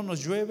cuando no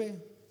nos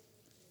llueve,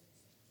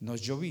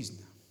 nos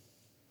llovizna.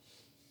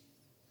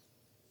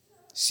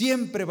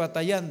 Siempre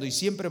batallando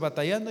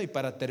y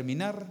para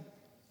terminar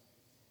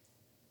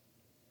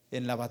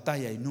en la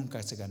batalla y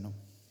nunca se ganó.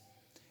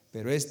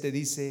 Pero este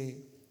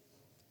dice,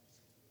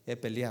 he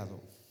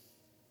peleado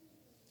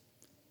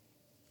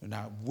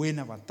una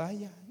buena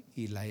batalla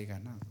y la he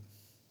ganado.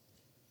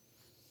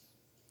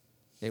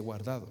 He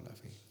guardado la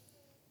fe.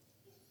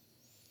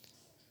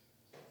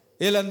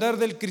 El andar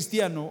del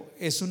cristiano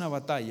es una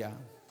batalla,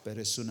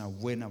 pero es una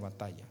buena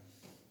batalla.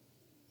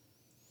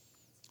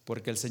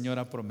 Porque el Señor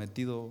ha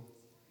prometido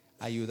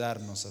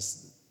ayudarnos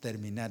a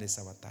terminar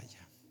esa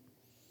batalla.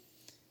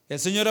 El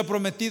Señor ha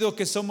prometido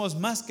que somos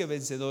más que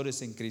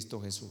vencedores en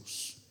Cristo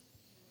Jesús.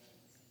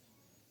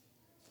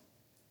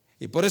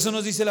 Y por eso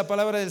nos dice la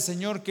palabra del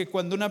Señor que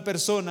cuando una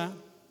persona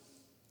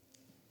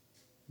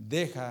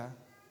deja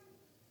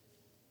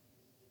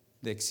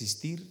de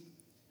existir,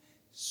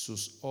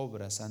 sus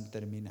obras han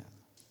terminado.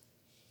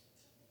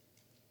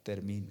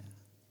 Termina.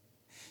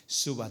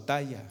 Su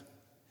batalla,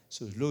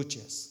 sus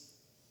luchas,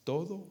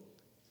 todo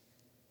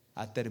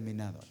ha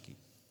terminado aquí.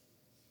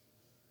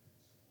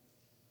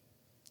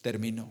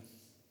 Terminó.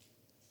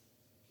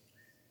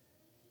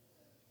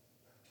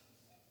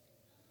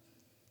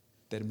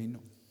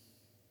 Terminó.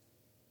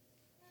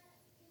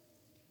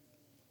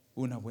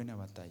 Una buena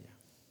batalla.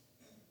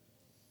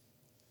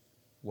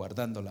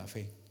 Guardando la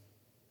fe.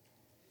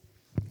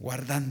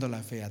 Guardando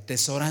la fe,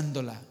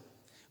 atesorándola.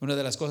 Una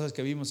de las cosas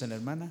que vimos en la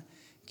hermana,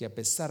 que a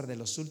pesar de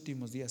los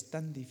últimos días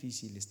tan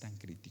difíciles, tan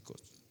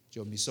críticos,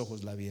 mis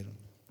ojos la vieron.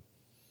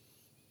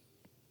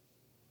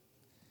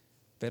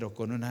 Pero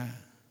con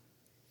una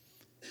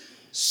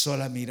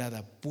sola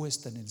mirada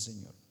puesta en el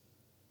Señor.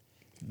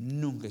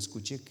 Nunca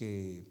escuché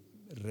que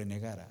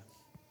renegara,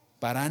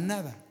 para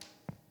nada.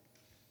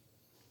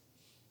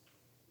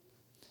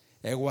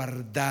 He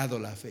guardado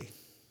la fe,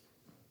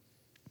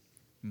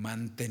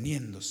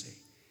 manteniéndose,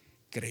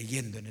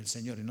 creyendo en el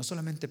Señor. Y no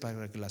solamente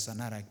para que la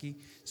sanara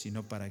aquí,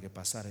 sino para que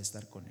pasara a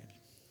estar con Él.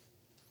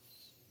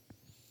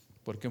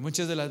 Porque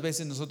muchas de las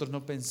veces nosotros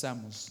no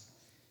pensamos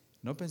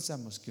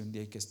que un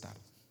día hay que estar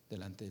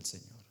delante del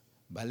Señor.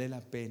 Vale la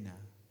pena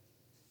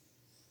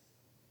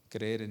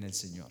creer en el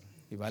Señor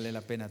y vale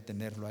la pena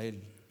tenerlo a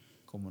Él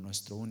como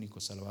nuestro único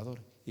Salvador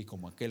y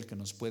como aquel que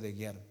nos puede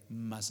guiar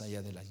más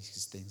allá de la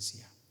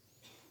existencia.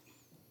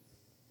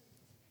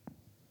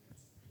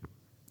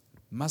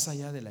 Más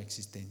allá de la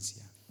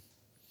existencia.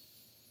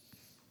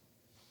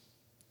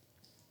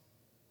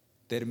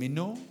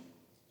 terminó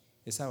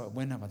esa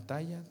buena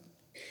batalla,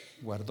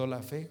 guardó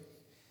la fe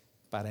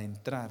para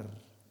entrar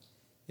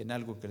en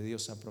algo que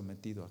Dios ha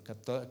prometido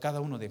a cada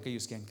uno de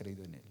aquellos que han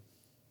creído en Él.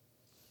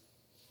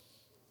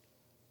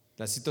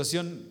 La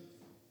situación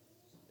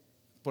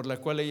por la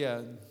cual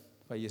ella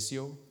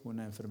falleció,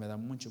 una enfermedad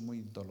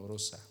muy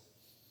dolorosa,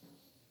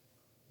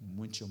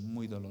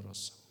 muy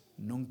dolorosa.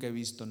 Nunca he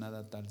visto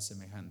nada tal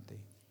semejante.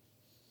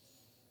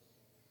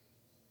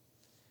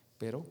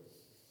 Pero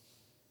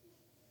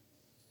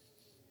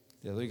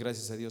le doy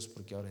gracias a Dios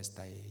porque ahora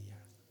está ella.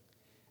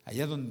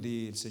 Allá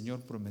donde el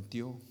Señor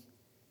prometió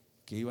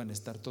que iban a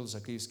estar todos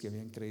aquellos que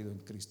habían creído en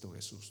Cristo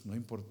Jesús, no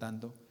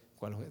importando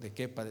de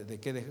qué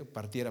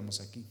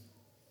partiéramos aquí.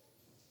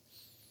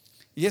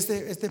 Y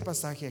este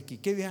pasaje aquí,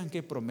 que vean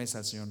qué promesa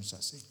el Señor nos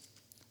hace.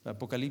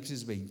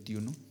 Apocalipsis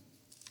 21.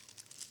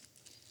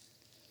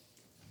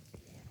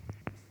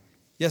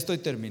 Ya estoy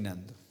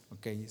terminando,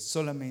 ¿ok?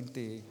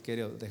 Solamente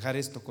quiero dejar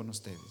esto con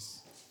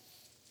ustedes,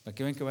 para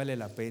que vean que vale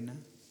la pena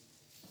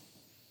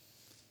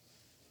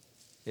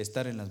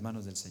estar en las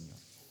manos del Señor.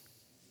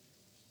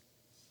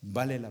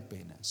 Vale la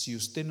pena. Si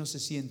usted no se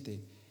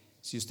siente,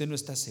 si usted no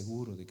está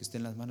seguro de que esté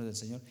en las manos del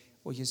Señor,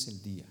 hoy es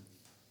el día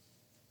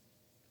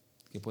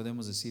que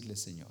podemos decirle: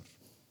 Señor,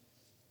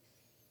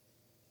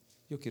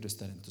 yo quiero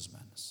estar en tus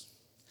manos.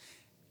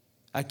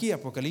 Aquí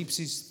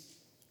Apocalipsis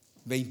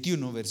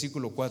 21,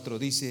 versículo 4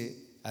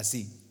 dice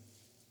así: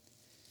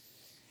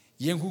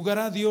 y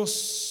enjugará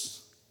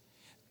Dios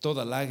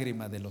toda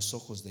lágrima de los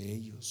ojos de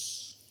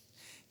ellos.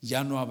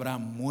 Ya no habrá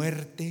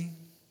muerte,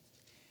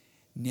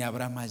 ni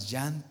habrá más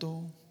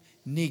llanto,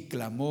 ni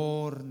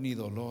clamor, ni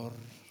dolor,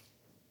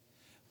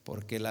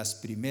 porque las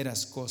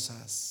primeras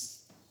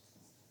cosas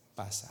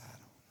pasaron.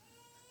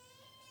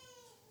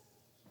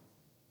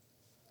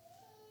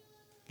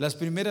 Las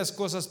primeras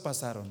cosas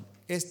pasaron.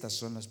 Estas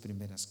son las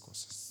primeras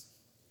cosas.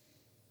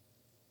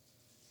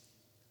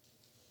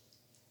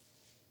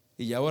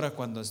 Y ahora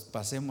cuando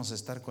pasemos a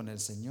estar con el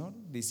Señor,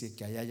 dice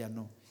que allá ya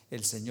no.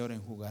 El Señor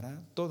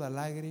enjugará toda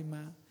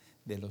lágrima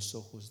de los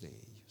ojos de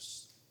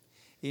ellos.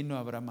 Y no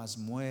habrá más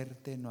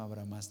muerte, no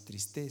habrá más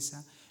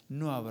tristeza,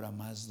 no habrá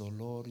más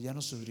dolor. Ya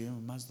no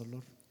sufriremos más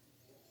dolor.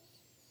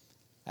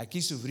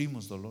 Aquí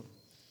sufrimos dolor.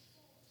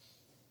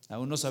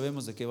 Aún no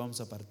sabemos de qué vamos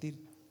a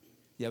partir.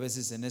 Y a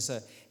veces en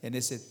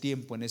ese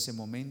tiempo, en ese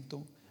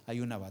momento, hay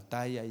una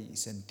batalla y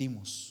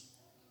sentimos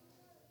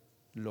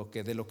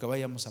de lo que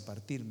vayamos a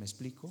partir, ¿me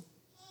explico?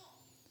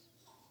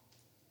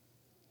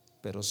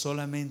 Pero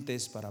solamente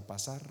es para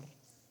pasar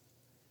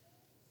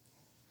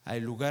al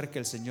lugar que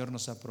el Señor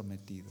nos ha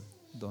prometido,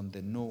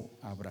 donde no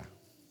habrá,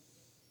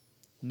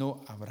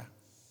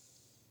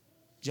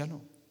 ya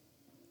no.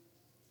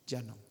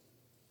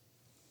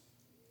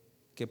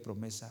 ¿Qué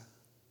promesa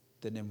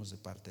tenemos de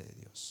parte de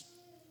Dios?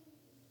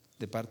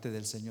 De parte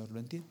del Señor, ¿lo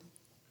entiende?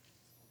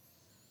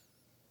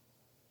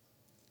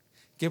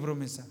 ¿Qué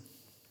promesa?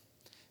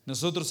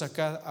 Nosotros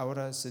acá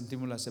ahora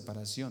sentimos la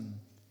separación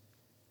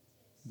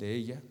de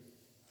ella,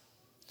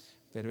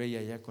 pero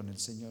ella ya con el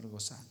Señor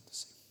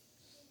gozándose.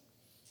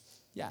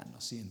 Ya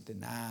no siente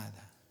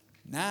nada,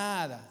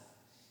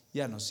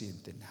 ya no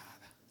siente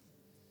nada.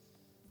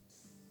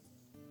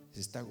 Se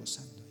está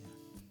gozando ya.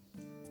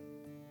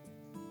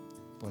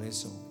 Por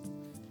eso,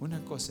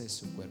 una cosa es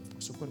su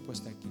cuerpo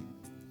está aquí,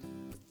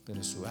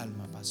 pero su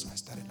alma pasó a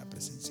estar en la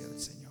presencia del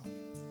Señor.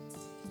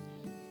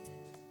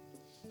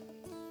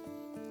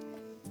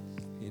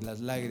 Y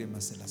las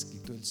lágrimas se las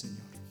quitó el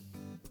Señor.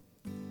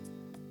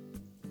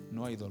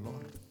 No hay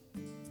dolor,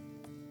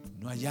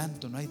 no hay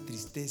llanto, no hay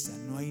tristeza,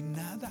 no hay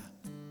nada.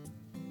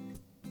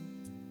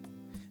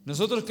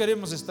 Nosotros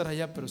queremos estar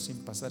allá, pero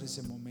sin pasar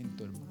ese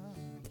momento, hermanos.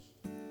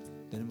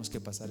 Tenemos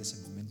que pasar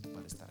ese momento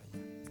para estar allá.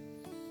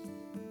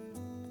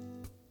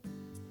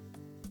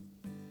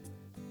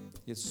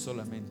 Y eso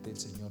solamente el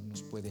Señor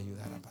nos puede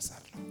ayudar a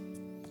pasarlo.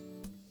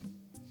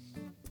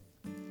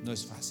 No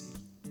es fácil.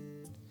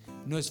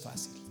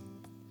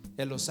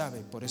 Él lo sabe,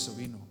 por eso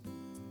vino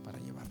para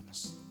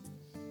llevarnos.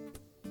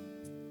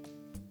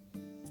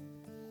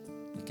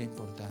 Y qué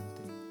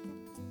importante.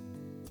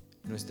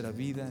 Nuestra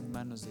vida en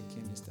manos de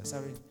quien está.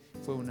 ¿Saben?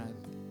 Fue una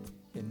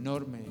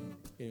enorme,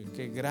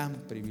 qué gran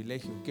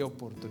privilegio, qué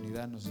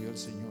oportunidad nos dio el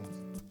Señor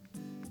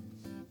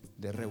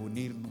de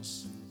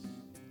reunirnos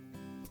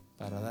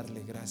para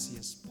darle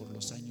gracias por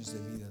los años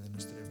de vida de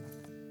nuestra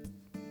hermana.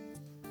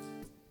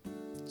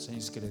 Los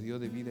años que le dio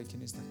de vida aquí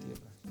en esta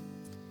tierra.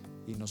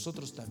 Y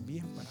nosotros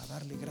también para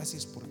darle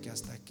gracias porque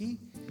hasta aquí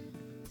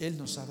Él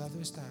nos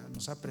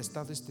ha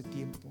prestado este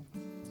tiempo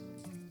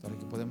para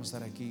que podamos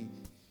estar aquí.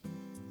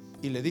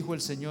 Y le dijo el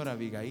Señor a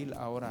Abigail: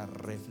 ahora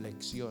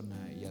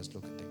reflexiona y haz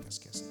lo que tengas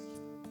que hacer,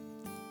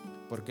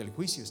 porque el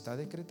juicio está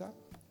decretado.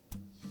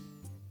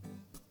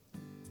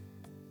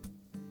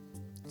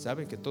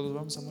 Sabe que todos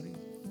vamos a morir.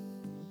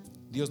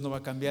 Dios no va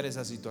a cambiar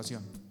esa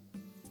situación.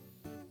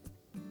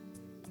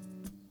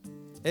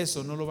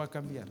 Eso no lo va a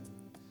cambiar.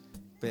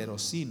 Pero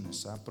sí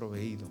nos ha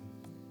proveído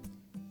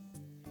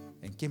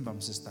en quién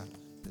vamos a estar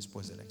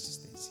después de la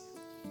existencia.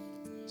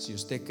 Si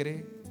usted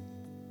cree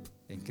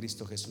En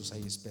Cristo Jesús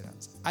hay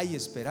esperanza. Hay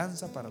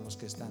esperanza para los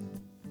que están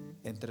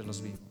entre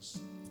los vivos.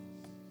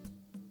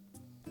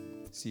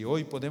 Si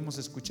hoy podemos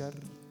escuchar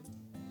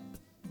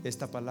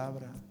esta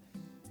palabra,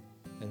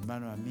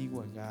 hermano,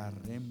 amigo,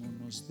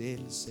 agarrémonos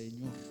del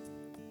Señor,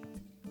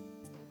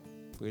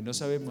 porque no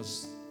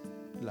sabemos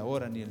la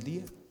hora ni el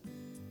día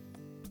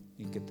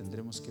en que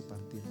tendremos que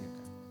partir de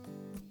acá,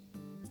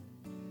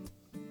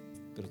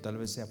 pero tal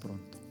vez sea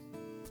pronto.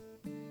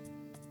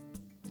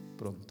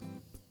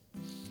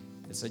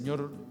 El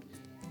Señor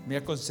me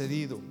ha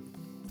concedido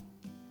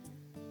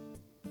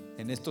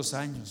en estos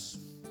años,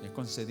 me ha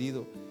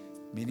concedido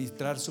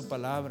ministrar su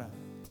palabra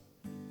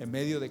en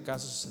medio de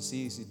casos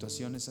así,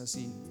 situaciones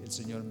así. El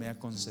Señor me ha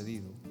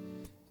concedido,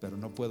 pero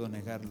no puedo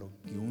negarlo,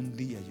 que un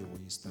día yo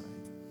voy a estar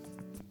ahí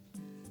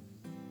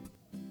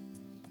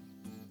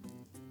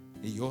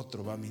y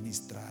otro va a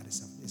ministrar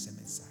ese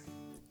mensaje.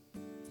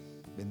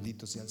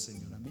 Bendito sea el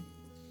Señor. Amén.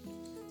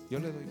 Yo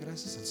le doy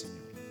gracias al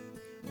Señor.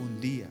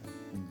 Un día.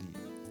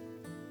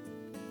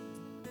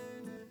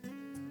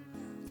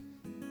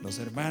 Los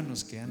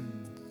hermanos que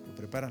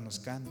preparan los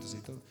cantos y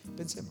todo,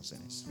 pensemos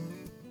en eso.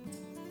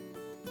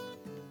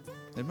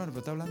 Hermano, pero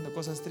está hablando de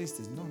cosas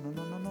tristes. No.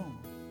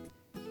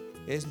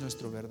 Es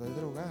nuestro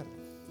verdadero hogar.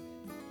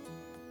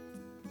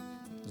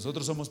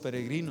 Nosotros somos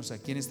peregrinos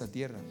aquí en esta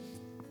tierra.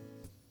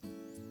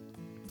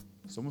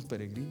 Somos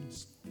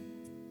peregrinos.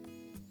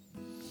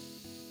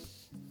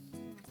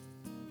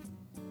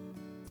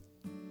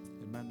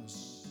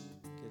 Hermanos,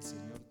 que el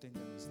Señor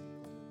tenga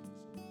misericordia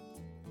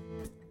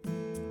de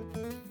nosotros.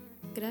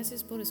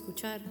 Gracias por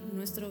escuchar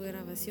nuestra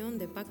grabación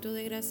de Pacto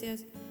de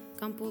Gracias,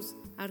 Campos,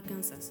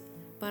 Arkansas.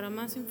 Para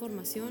más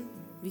información,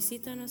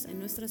 visítanos en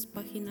nuestras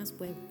páginas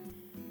web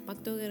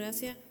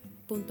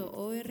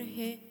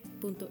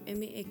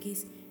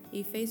pactodegracia.org.mx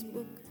y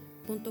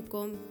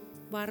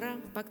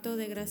facebook.com/Pacto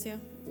de Gracia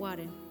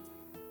Warren.